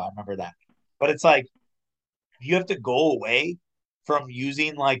big deal. I remember that. But it's like you have to go away from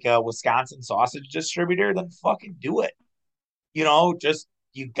using like a Wisconsin sausage distributor, then fucking do it. Just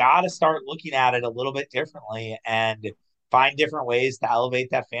you got to start looking at it a little bit differently and find different ways to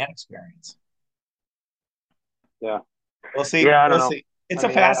elevate that fan experience. Yeah. We'll see. Yeah, I don't We'll know. see. It's I a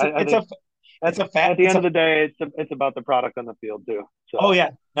mean, fast. I think It's a fat. at the It's end a. of the day, it's about the product on the field too. Oh So yeah,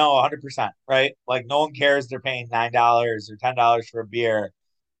 no, 100%. Right. Like no one cares. They're paying $9 or $10 for a beer,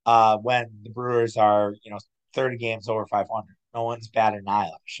 when the Brewers are 30 games over 500. No one's batting an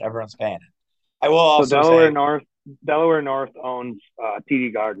eyelash. Everyone's paying it. I will so also say. Delaware North owns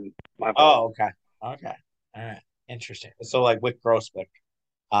TD Garden. My fault. Oh, okay, okay, all right, interesting. So like Wick Grossbeck,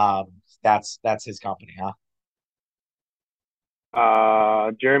 that's his company, huh?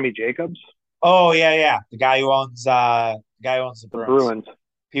 Jeremy Jacobs, Oh yeah, yeah. The guy who owns the the Bruins. Bruins.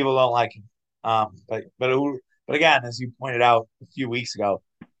 People don't like him. But again, as you pointed out a few weeks ago,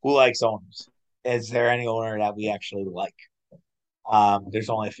 who likes owners? Is there any owner that we actually like? There's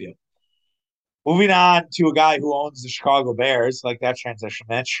only a few. Moving on to a guy who owns the Chicago Bears, like that transition,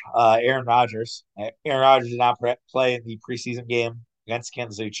 Mitch. Aaron Rodgers. Aaron Rodgers did not play in the preseason game against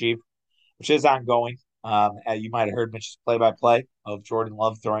Kansas City Chiefs, which is ongoing. You might have heard Mitch's play-by-play of Jordan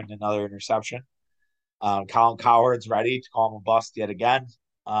Love throwing another interception. Colin Cowherd's ready to call him a bust yet again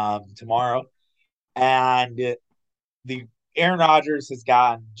tomorrow. And the Aaron Rodgers has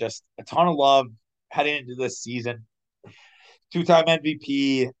gotten just a ton of love heading into this season. Two-time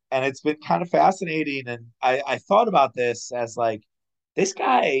MVP, and it's been kind of fascinating. And I thought about this as like this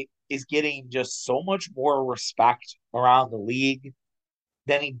guy is getting just so much more respect around the league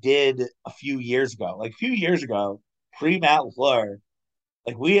than he did a few years ago. Like a few years ago, pre Matt LaFleur,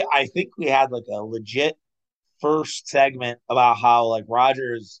 like I think we had like a legit first segment about how like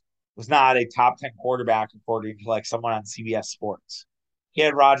Rodgers was not a top 10 quarterback according to like someone on CBS Sports. He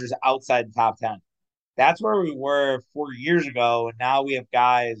had Rodgers outside the top 10. That's where we were 4 years ago, and now we have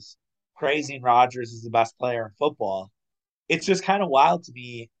guys praising Rodgers as the best player in football. it's just kind of wild to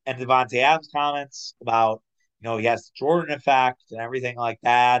me. And Devontae Adams' comments about, he has the Jordan effect and everything like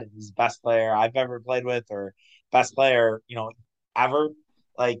that, and he's the best player I've ever played with, or best player, ever.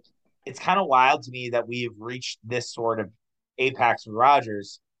 Like, it's kind of wild to me that we've reached this sort of apex with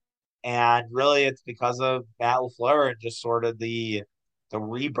Rodgers, and really, it's because of Matt LaFleur and just sort of the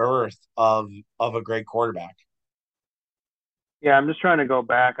rebirth of a great quarterback. Yeah, I'm just trying to go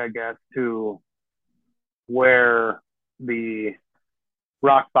back, I guess, to where the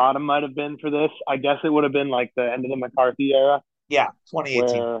rock bottom might have been for this. I guess it would have been like the end of the McCarthy era, Yeah,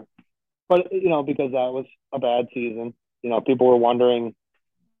 2018. where, but because that was a bad season. People were wondering.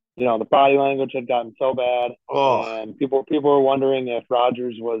 The body language had gotten so bad, Oh, and people were wondering if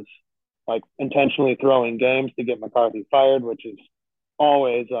Rodgers was like intentionally throwing games to get McCarthy fired, which is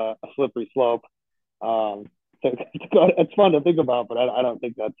always a slippery slope. Um, it's fun to think about, but I don't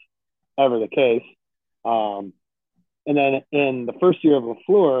think that's ever the case. Um, and then in the first year of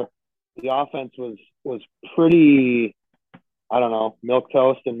LaFleur, the offense was pretty, I don't know, milk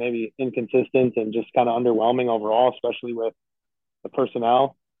toast and maybe inconsistent and just kind of underwhelming overall, especially with the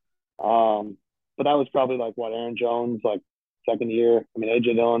personnel. But that was probably like what Aaron Jones, like second year. I mean,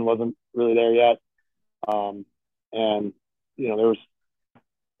 AJ Dillon wasn't really there yet. Um, and there was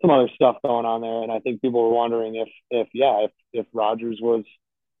some other stuff going on there, and I think people were wondering if Rodgers was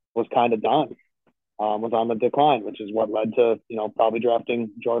kind of done, was on the decline, which is what led to probably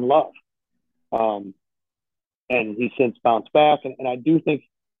drafting Jordan Love. Um, and he's since bounced back, and I do think,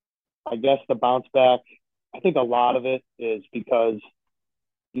 I guess the bounce back, I think a lot of it is because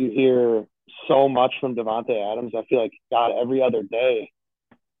you hear so much from Davante Adams. I feel like God, every other day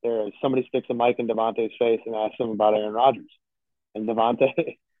somebody sticks a mic in Davante's face and asks him about Aaron Rodgers. And Davante,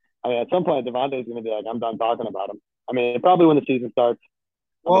 I mean, at some point Davante's going to be like, I'm done talking about him. I mean, probably when the season starts.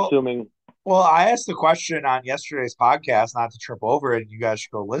 I'm well, assuming. well, I asked the question on yesterday's podcast, not to trip over it. You guys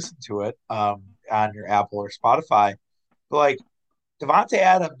should go listen to it on your Apple or Spotify. But like Devontae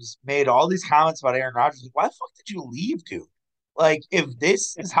Adams made all these comments about Aaron Rodgers. Like, why the fuck did you leave, dude? Like, if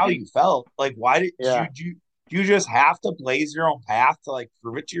this is how you felt, like, why did Yeah. you just have to blaze your own path to like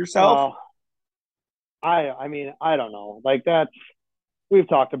prove it to yourself? Well, I mean, I don't know. Like that's we've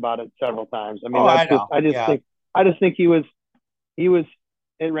talked about it several times. I Oh, mean, I that's just know. Yeah. I just think he was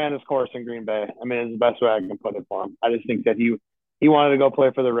it ran his course in Green Bay. I mean, it's the best way I can put it for him. I just think that he wanted to go play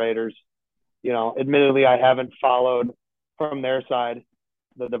for the Raiders. Admittedly, I haven't followed from their side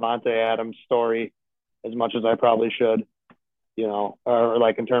the Davante Adams story as much as I probably should. Or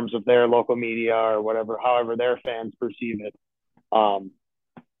like in terms of their local media or whatever, however their fans perceive it. Um,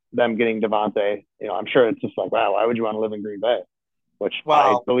 them getting Davante, I'm sure it's just like, wow, why would you want to live in Green Bay? Which I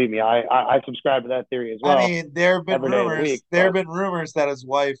Well, believe me, I subscribe to that theory as I well mean, there have been every day of the rumors. week. There have But been rumors that his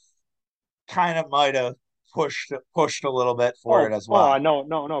wife kind of might have pushed a little bit for it as I well. know,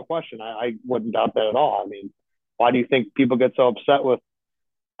 no question. I wouldn't doubt that at all. I mean, why do you think people get so upset with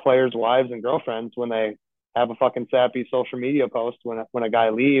players' wives and girlfriends when they have a fucking sappy social media post when a guy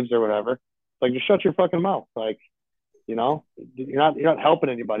leaves or whatever? Like, just shut your fucking mouth. Like, you're not helping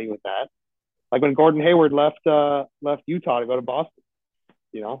anybody with that. Like when Gordon Hayward left Utah to go to Boston.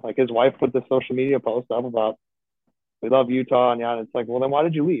 Like his wife put the social media post up about we love Utah and yeah, and it's like, well then why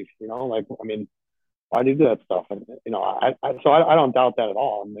did you leave? Like I mean, why do you do that stuff? And I don't doubt that at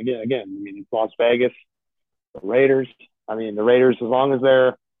all. And again, I mean it's Las Vegas, the Raiders. I mean the Raiders, as long as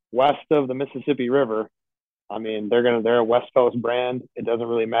they're west of the Mississippi River, I mean they're a West Coast brand. It doesn't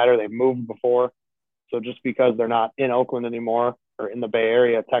really matter. They've moved before, so just because they're not in Oakland anymore or in the Bay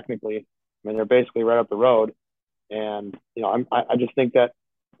Area technically, I mean they're basically right up the road. And I just think that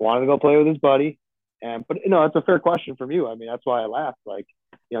wanted to go play with his buddy. But it's a fair question from you. I mean, that's why I laughed. Like,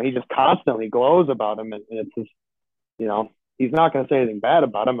 he just constantly glows about him, and it's just, he's not going to say anything bad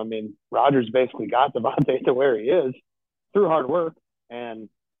about him. I mean, Rodgers basically got Davante to where he is through hard work, and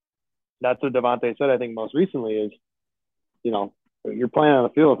that's what Davante said. I think most recently is, you're playing on the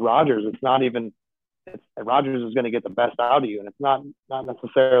field with Rodgers. It's not even. Rodgers is going to get the best out of you, and it's not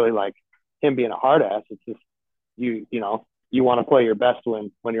necessarily like him being a hard ass. It's just you want to play your best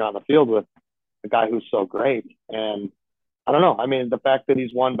when you're on the field with a guy who's so great. And I don't know. I mean, the fact that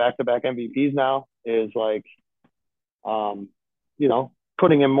he's won back-to-back MVPs now is like,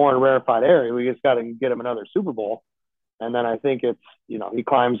 putting him more in a rarefied area. We just got to get him another Super Bowl. And then I think it's, he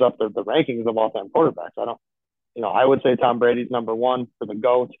climbs up the rankings of all-time quarterbacks. I would say Tom Brady's number one for the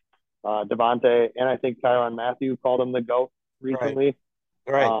GOAT, Devontae, and I think Tyrann Mathieu called him the GOAT Right. recently.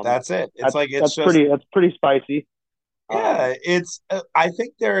 Right. That's it. It's That's like it's that's just pretty spicy. yeah, it's I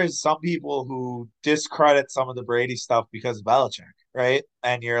think there is some people who discredit some of the Brady stuff because of Belichick, right?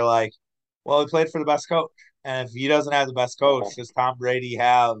 And you're like, well, he played for the best coach. And if he doesn't have the best Well, coach, does Tom Brady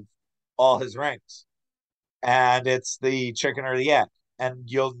have all his rings? And it's the chicken or the egg. And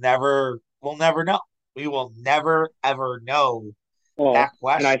we'll never know. We will never, ever know that and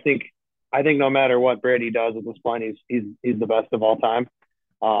question. I think no matter what Brady does at this point, he's the best of all time.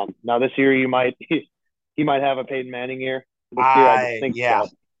 Now this year he might have a Peyton Manning year. This year I just think Yeah,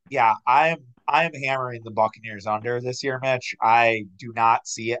 so. yeah. I am hammering the Buccaneers under this year, Mitch. I do not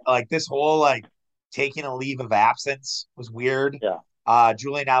see it. Like this whole like taking a leave of absence was weird. Yeah,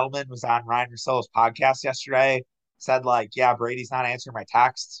 Julian Edelman was on Ryan Russillo's podcast yesterday, said like, yeah, Brady's not answering my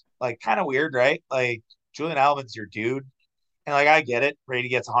texts. Like kind of weird, right? Like Julian Edelman's your dude. And like I get it, Brady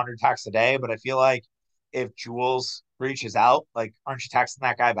gets 100 texts a day, but I feel like if Jules reaches out, like aren't you texting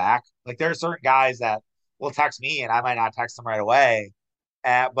that guy back? Like there are certain guys that will text me and I might not text them right away.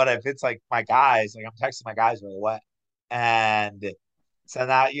 But if it's like my guys, like I'm texting my guys right away. And so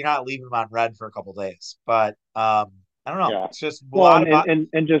that you're not leaving them on red for a couple days. But I don't know. yeah. It's just a Well, lot about and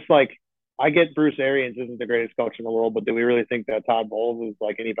just like I get Bruce Arians isn't the greatest coach in the world, but do we really think that Todd Bowles is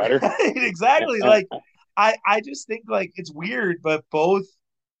like any better? exactly. Like I just think like it's weird, but both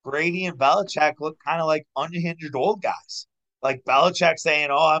Brady and Belichick look kind of like unhinged old guys. Like Belichick saying,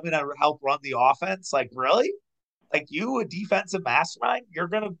 "Oh, I'm gonna help run the offense." Like really? Like you, a defensive mastermind, you're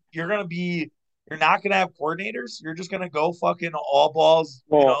not gonna have coordinators. You're just gonna go fucking all balls.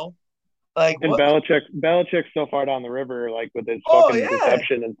 Well, Like and what? Belichick's so far down the river, like with his Oh fucking yeah,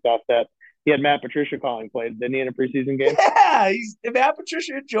 deception and stuff that he had Matt Patricia calling plays, didn't he, in a preseason game? yeah. He's Matt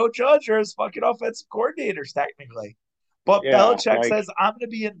Patricia and Joe Judge are his fucking offensive coordinators technically. But Yeah, Belichick like says I'm going to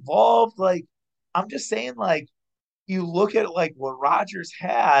be involved. Like I'm just saying, like you look at like what Rodgers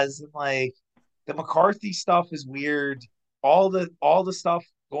has, and like the McCarthy stuff is weird. All the stuff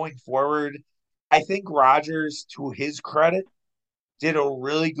going forward, I think Rodgers, to his credit, did a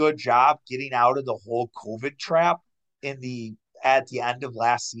really good job getting out of the whole COVID trap in the at the end of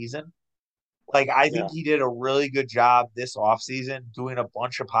last season. Like I think yeah, he did a really good job this offseason doing a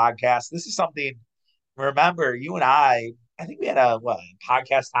bunch of podcasts. This is something remember you and I think we had a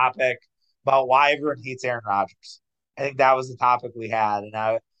podcast topic about why everyone hates Aaron Rodgers. I think that was the topic we had. And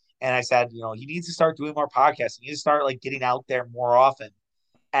I said, he needs to start doing more podcasts. He needs to start like getting out there more often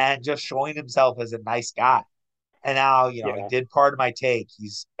and just showing himself as a nice guy. And now, he yeah. did part of my take.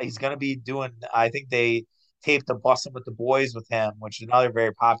 He's gonna be doing I think they taped the Bussin' with the Boys with him, which is another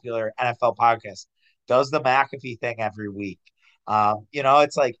very popular NFL podcast. Does the McAfee thing every week.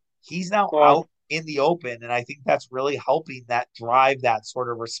 It's like he's now Well, out in the open, and I think that's really helping that drive that sort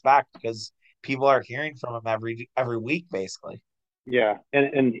of respect because people are hearing from him every week, basically. yeah,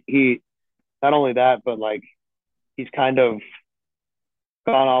 and he not only that, but like he's kind of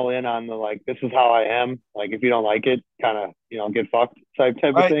gone all in on the like this is how I am. Like if you don't like it, kind of get fucked type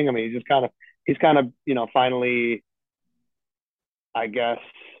of Right. thing. I mean, he's kind of finally, I guess,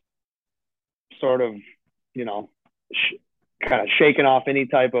 sort of you know sh- kind of shaking off any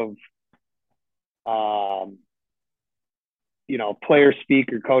type of um player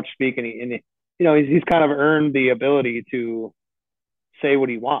speak or coach speak, and he's kind of earned the ability to say what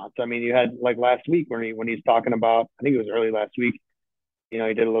he wants. I mean, you had like last week when he's talking about, I think it was early last week, he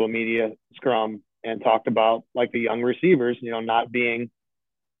did a little media scrum and talked about like the young receivers, not being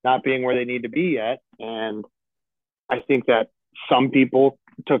where they need to be yet. And I think that some people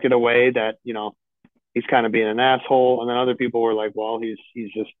took it away that, he's kind of being an asshole. And then other people were like, well, he's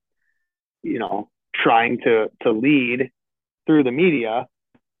just, trying to lead through the media,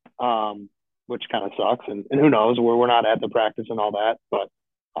 which kind of sucks. And who knows, we're not at the practice and all that.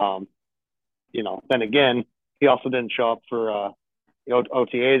 But, um, then again, he also didn't show up for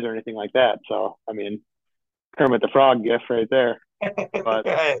OTAs or anything like that. So, I mean, Kermit the Frog gift right there. But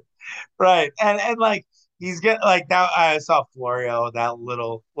Right. Right. And like he's getting like now I saw Florio, that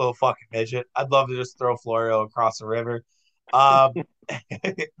little fucking midget. I'd love to just throw Florio across the river. Um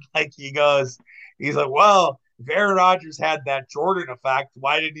like he's like, well, if Aaron Rodgers had that Jordan effect,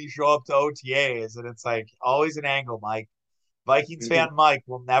 why didn't he show up to OTAs? And it's like always an angle, Mike. Vikings fan mm-hmm. Mike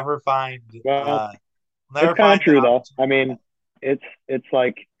will never find Well, it's never kind of find that true though. I opportunity. mean, it's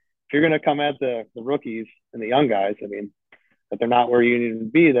like if you're gonna come at the rookies and the young guys, I mean, if they're not where you need them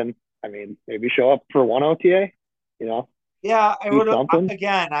to be, then I mean, maybe show up for one OTA, you know, Yeah, I do would have something,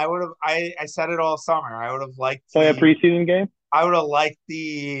 again, I would have I said it all summer. play a preseason game. I would have liked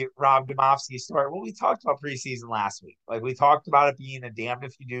the Rob Domofsky story. Well, we talked about preseason last week. Like we talked about it being a damned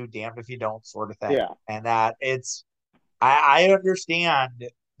if you do, damned if you don't sort of thing. Yeah, And that I understand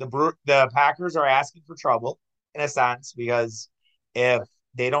the Packers are asking for trouble in a sense because if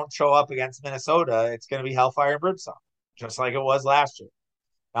they don't show up against Minnesota, it's going to be hellfire and brimstone, just like it was last year.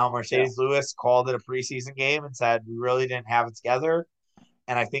 Now, Yeah. Mercedes Lewis called it a preseason game and said we really didn't have it together.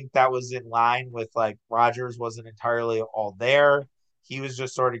 And I think that was in line with like Rodgers wasn't entirely all there. He was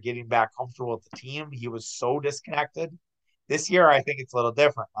just sort of getting back comfortable with the team. He was so disconnected. This year, I think it's a little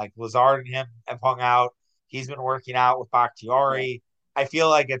different. Like Lazard and him have hung out. He's been working out with Yeah. Bakhtiari. I feel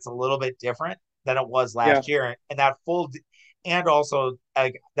like it's a little bit different than it was Yeah. last year. And that and also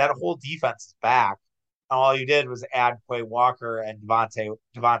like that whole defense is back. And all you did was add Quay Walker and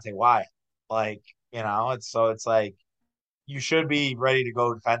Devontae Wyatt. Like, it's like you should be ready to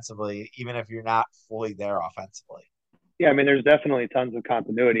go defensively, even if you're not fully there offensively. Yeah. I mean, there's definitely tons of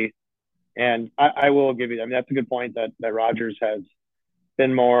continuity. And I will give you, I mean, that's a good point that Rodgers has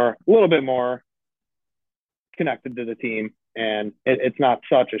been a little bit more connected to the team. And it's not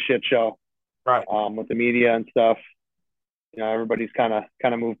such a shit show Right. with the media and stuff. Everybody's kind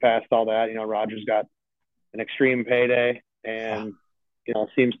of moved past all that. Rodgers got an extreme payday Yeah. and,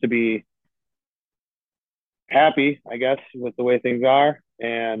 seems to be happy, I guess, with the way things are.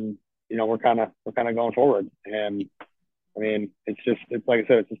 And, we're kind of going forward. And I mean, it's like I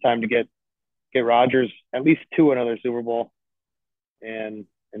said, it's just time to get Rodgers at least to another Super Bowl and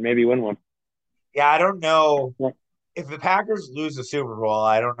maybe win one. Yeah, I don't know Yeah. if the Packers lose the Super Bowl.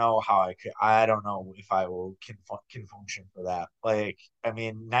 I don't know how I could. I don't know if I will can function for that. Like, I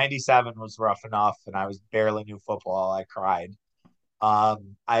mean, '97 was rough enough, and I was barely knew football. I cried.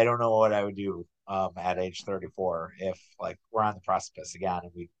 I don't know what I would do at age 34 if like we're on the precipice again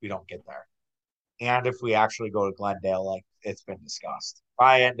and we don't get there. And if we actually go to Glendale, like it's been discussed. If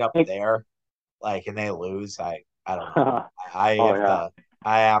I end up there, like, and they lose, I don't know. I Oh have yeah. to,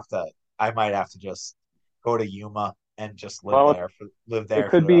 I have to, I might have to just go to Yuma and just Well, live it there for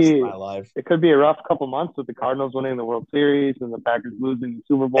could the rest of be my life. it could be a rough couple months with the Cardinals winning the World Series and the Packers losing the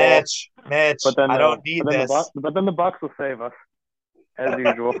Super Bowl. Mitch, But then I the don't but need then the Bucks this. but then the Bucks will save us as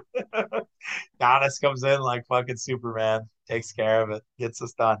usual. Giannis comes in like fucking Superman, takes care of it, gets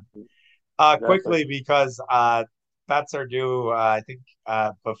us done. Exactly. Quickly because bets are due. I think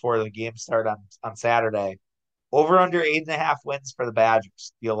before the game start on Saturday. Over under 8.5 wins for the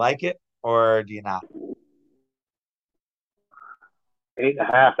Badgers. Do you like it or do you not?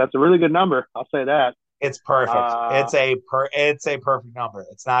 8.5. That's a really good number. I'll say that. It's perfect. Uh, It's a perfect number.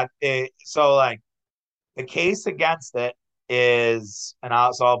 It's not so like the case against it is,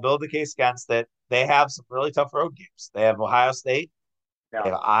 I'll build the case against it. They have some really tough road games. They have Ohio State, yeah. they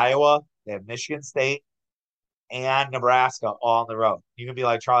have Iowa, they have Michigan State, and Nebraska all on the road. You can be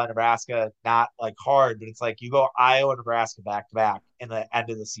like Charlie, Nebraska, not like hard, but it's like you go Iowa, Nebraska back to back in the end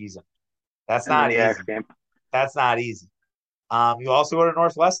of the season. That's And not Maniacs easy. game. That's not easy. You also go to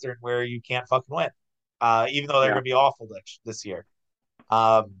Northwestern where you can't fucking win, even though they're Yeah. going to be awful this year.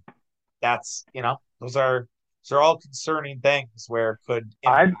 Um, those are all concerning things where it could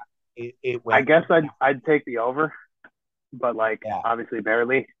I impact it I win. guess I'd take the over, but like Yeah, obviously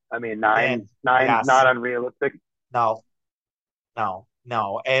barely. I mean and nine's yes, not unrealistic. no, no,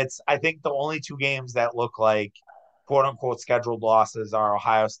 no. I think the only two games that look like quote unquote scheduled losses are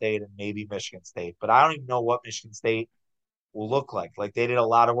Ohio State and maybe Michigan State. But I don't even know what Michigan State will look like. Like they did a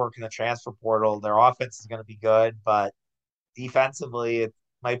lot of work in the transfer portal. Their offense is going to be good, but defensively it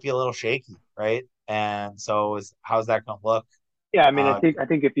might be a little shaky, right? And so how's that going to look? Yeah, I mean Uh, I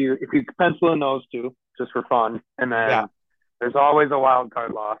think if you pencil in those two just for fun, and yeah, then there's always a wild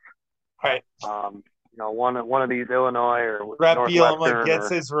card loss. right. One of these Illinois or Brett Bielema Northwestern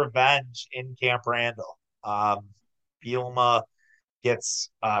gets or his revenge in Camp Randall. Bielema gets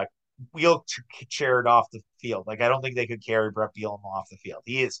wheelchaired off the field. Like I don't think they could carry Brett Bielema off the field.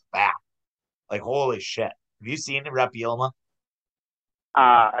 He is fat. Like holy shit. Have you seen Brett Bielema?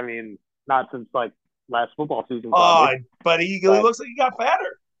 I mean not since like last football season Oh, probably, but he but looks like he got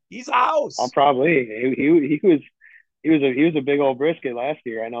fatter. He's a house. probably he was a big old brisket last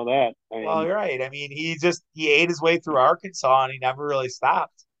year. I know that. I Well, mean, you're right. I mean, he ate his way through Arkansas and he never really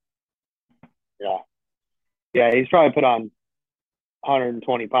stopped. yeah, yeah, he's probably put on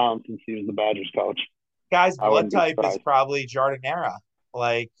 120 pounds since he was the Badgers coach. Guy's I blood wouldn't be type is surprised. probably Jardinera.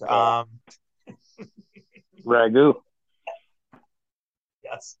 Like, Yeah, ragu.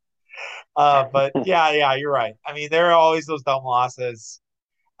 yes. But yeah, you're right. I mean, there are always those dumb losses.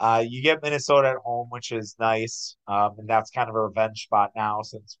 You get Minnesota at home, which is nice. And that's kind of a revenge spot now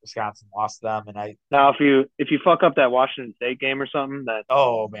since Wisconsin lost them. And Now, if you fuck up that Washington State game or something, that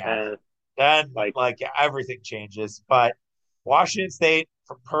oh man, uh, then like like everything changes. But Washington State,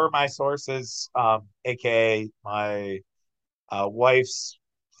 per my sources, aka my wife's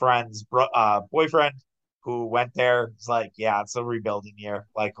friend's boyfriend, who went there. It's like, yeah, it's a rebuilding year.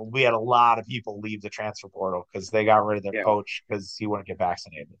 Like we had a lot of people leave the transfer portal because they got rid of their Yeah. coach because he wouldn't get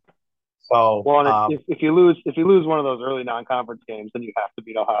vaccinated. So, Well, and if you lose one of those early non-conference games, then you have to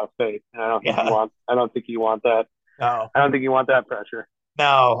beat Ohio State, and yeah, I don't think you want that. no, I don't think you want that pressure.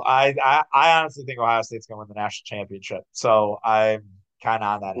 no, I honestly think Ohio State's going to win the national championship. So I'm kind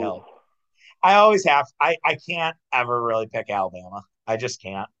of on that Ooh. hill. I always have. I can't ever really pick Alabama. I just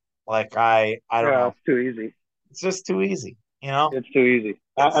can't. Like I don't Yeah, know. it's too easy. It's just too easy. You know. It's too easy.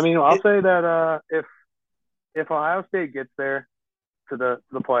 I It's mean, I'll it. say that if Ohio State gets there to the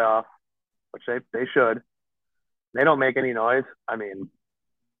playoff, which they should, they don't make any noise. I mean,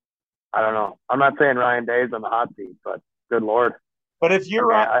 I don't know. I'm not saying Ryan Day's on the hot seat, but good lord. But if I you're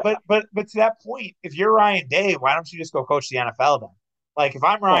mean, right, but to that point, if you're Ryan Day, why don't you just go coach the NFL then? Like if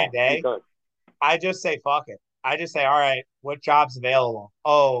I'm Ryan well, you Day, could. I just say fuck it. I just say, all right, what job's available?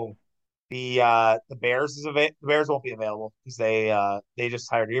 Oh, the Bears the Bears won't be available because they just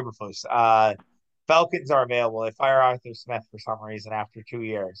hired Eberflus. Falcons are available. They fire Arthur Smith for some reason after 2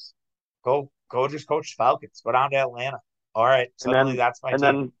 years. Go just coach the Falcons. Go down to Atlanta. All right, And suddenly then that's my and team.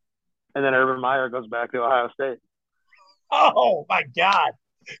 then and then Urban Meyer goes back to Ohio State. Oh my God.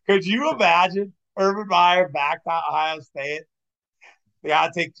 Could you imagine Urban Meyer back to Ohio State? They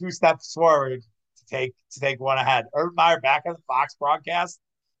gotta take 2 steps forward to take one ahead. Urban Meyer back on the Fox broadcast.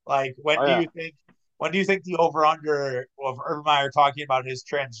 Like Oh yeah. when do you think the over under of Urban Meyer talking about his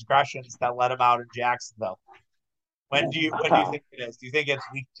transgressions that let him out in Jacksonville? When do you think it is? Do you think it's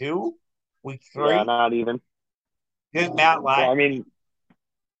week 2? Week Yeah, 3? not even. Is Matt Well, Lyon I mean, do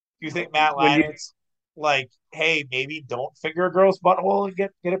you think Matt when you Leinart's like, hey, maybe don't finger a girl's butthole and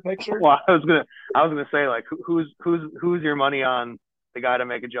get a picture? well, I was gonna say like who's your money on the guy to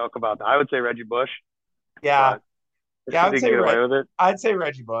make a joke about that? I would say Reggie Bush, Yeah. but if Yeah, he can get away with it, I'd say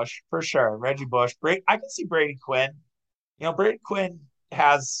Reggie Bush for sure. Reggie Bush. I can see Brady Quinn. Brady Quinn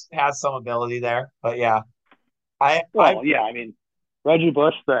has some ability there, but yeah, I well, yeah, I mean, Reggie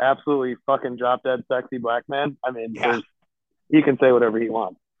Bush, the absolutely fucking drop dead sexy black man. I mean, yeah. he can say whatever he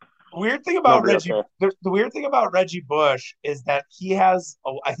wants. Weird thing about Nobody will Reggie, care. the weird thing about Reggie Bush is that he has,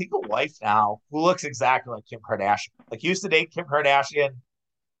 I think, a wife now who looks exactly like Kim Kardashian. Like he used to date Kim Kardashian,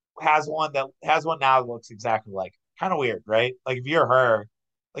 has one now that looks exactly like. Kind of weird, right? Like if you're her,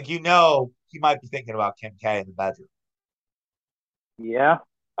 like he might be thinking about Kim K in the bedroom. Yeah,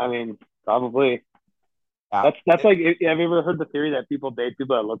 I mean, probably. Yeah. That's like, have you ever heard the theory that people date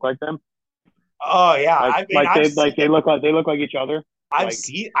people that look like them? Oh yeah. I mean, They look like each other. Like, I've I,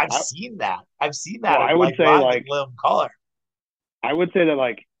 seen that. I've seen well, that in like live in living color. I would say that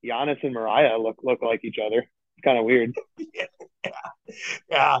like Giannis and Mariah look like each other. It's kind of weird. Yeah.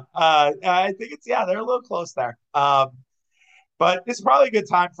 Yeah. I think they're a little close there. But it's probably a good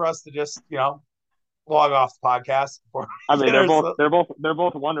time for us to just, log off the podcast before I we mean, get our. they're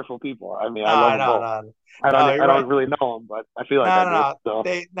both wonderful people. I mean, I love No, them no, both. no, no. You're I right. don't really know them, but I feel like No, I no, do.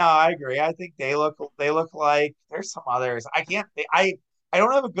 no. So No, I agree. I think they look like there's some others. I can't. I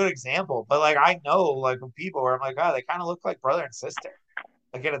don't have a good example, but like I know like when people where I'm like, oh, they kind of look like brother and sister.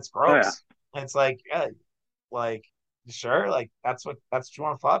 Like, and it's oh yeah. gross. And it's like, yeah, like sure, like that's what you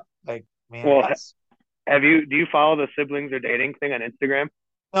want to fuck. Like, I mean, I Well, guess. have you do you follow the siblings or dating thing on Instagram?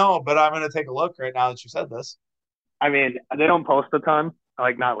 No, but I'm gonna take a look right now that you said this. I mean, they don't post a ton,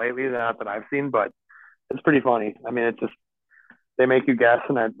 like not lately, not that I've seen, but it's pretty funny. I mean, it's just they make you guess,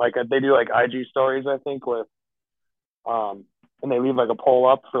 and then like they do like IG stories, I think, with um, and they leave like a poll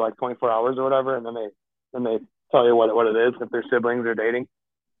up for like 24 hours or whatever, and then they tell you what it is if they're siblings or dating,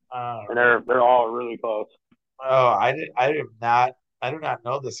 and Right. they're all really close. Oh, I do not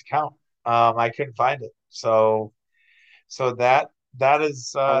know this account. I couldn't find it. So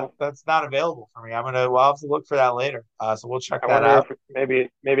that's not available for me. We'll have to look for that later. So we'll check I that wonder out. if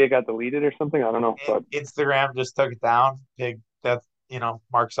maybe it got deleted or something. I don't know, but Instagram just took it down. Big that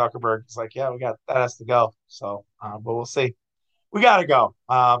Mark Zuckerberg is like, yeah, we got that has to go. So, but we'll see. We gotta go.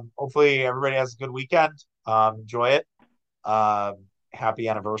 Hopefully everybody has a good weekend. Enjoy it. Happy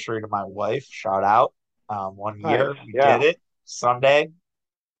anniversary to my wife. Shout out. One nice, year. We did yeah. it. Sunday.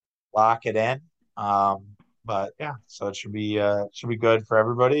 Lock it in. But yeah, so it should be good for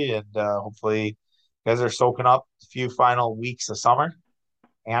everybody, and hopefully you guys are soaking up a few final weeks of summer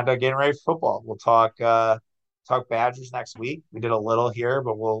and getting ready for football. We'll talk Badgers next week. We did a little here,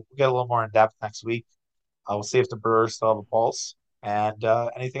 but we'll get a little more in depth next week. We'll see if the Brewers still have a pulse and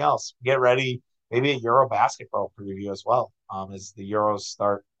anything else. Get ready, maybe a Euro basketball preview as well. As the Euros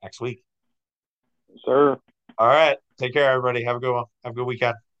start next week. Sir. All right, take care, everybody. Have a good one. Have a good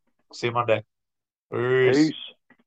weekend. See you Monday. Peace. Peace.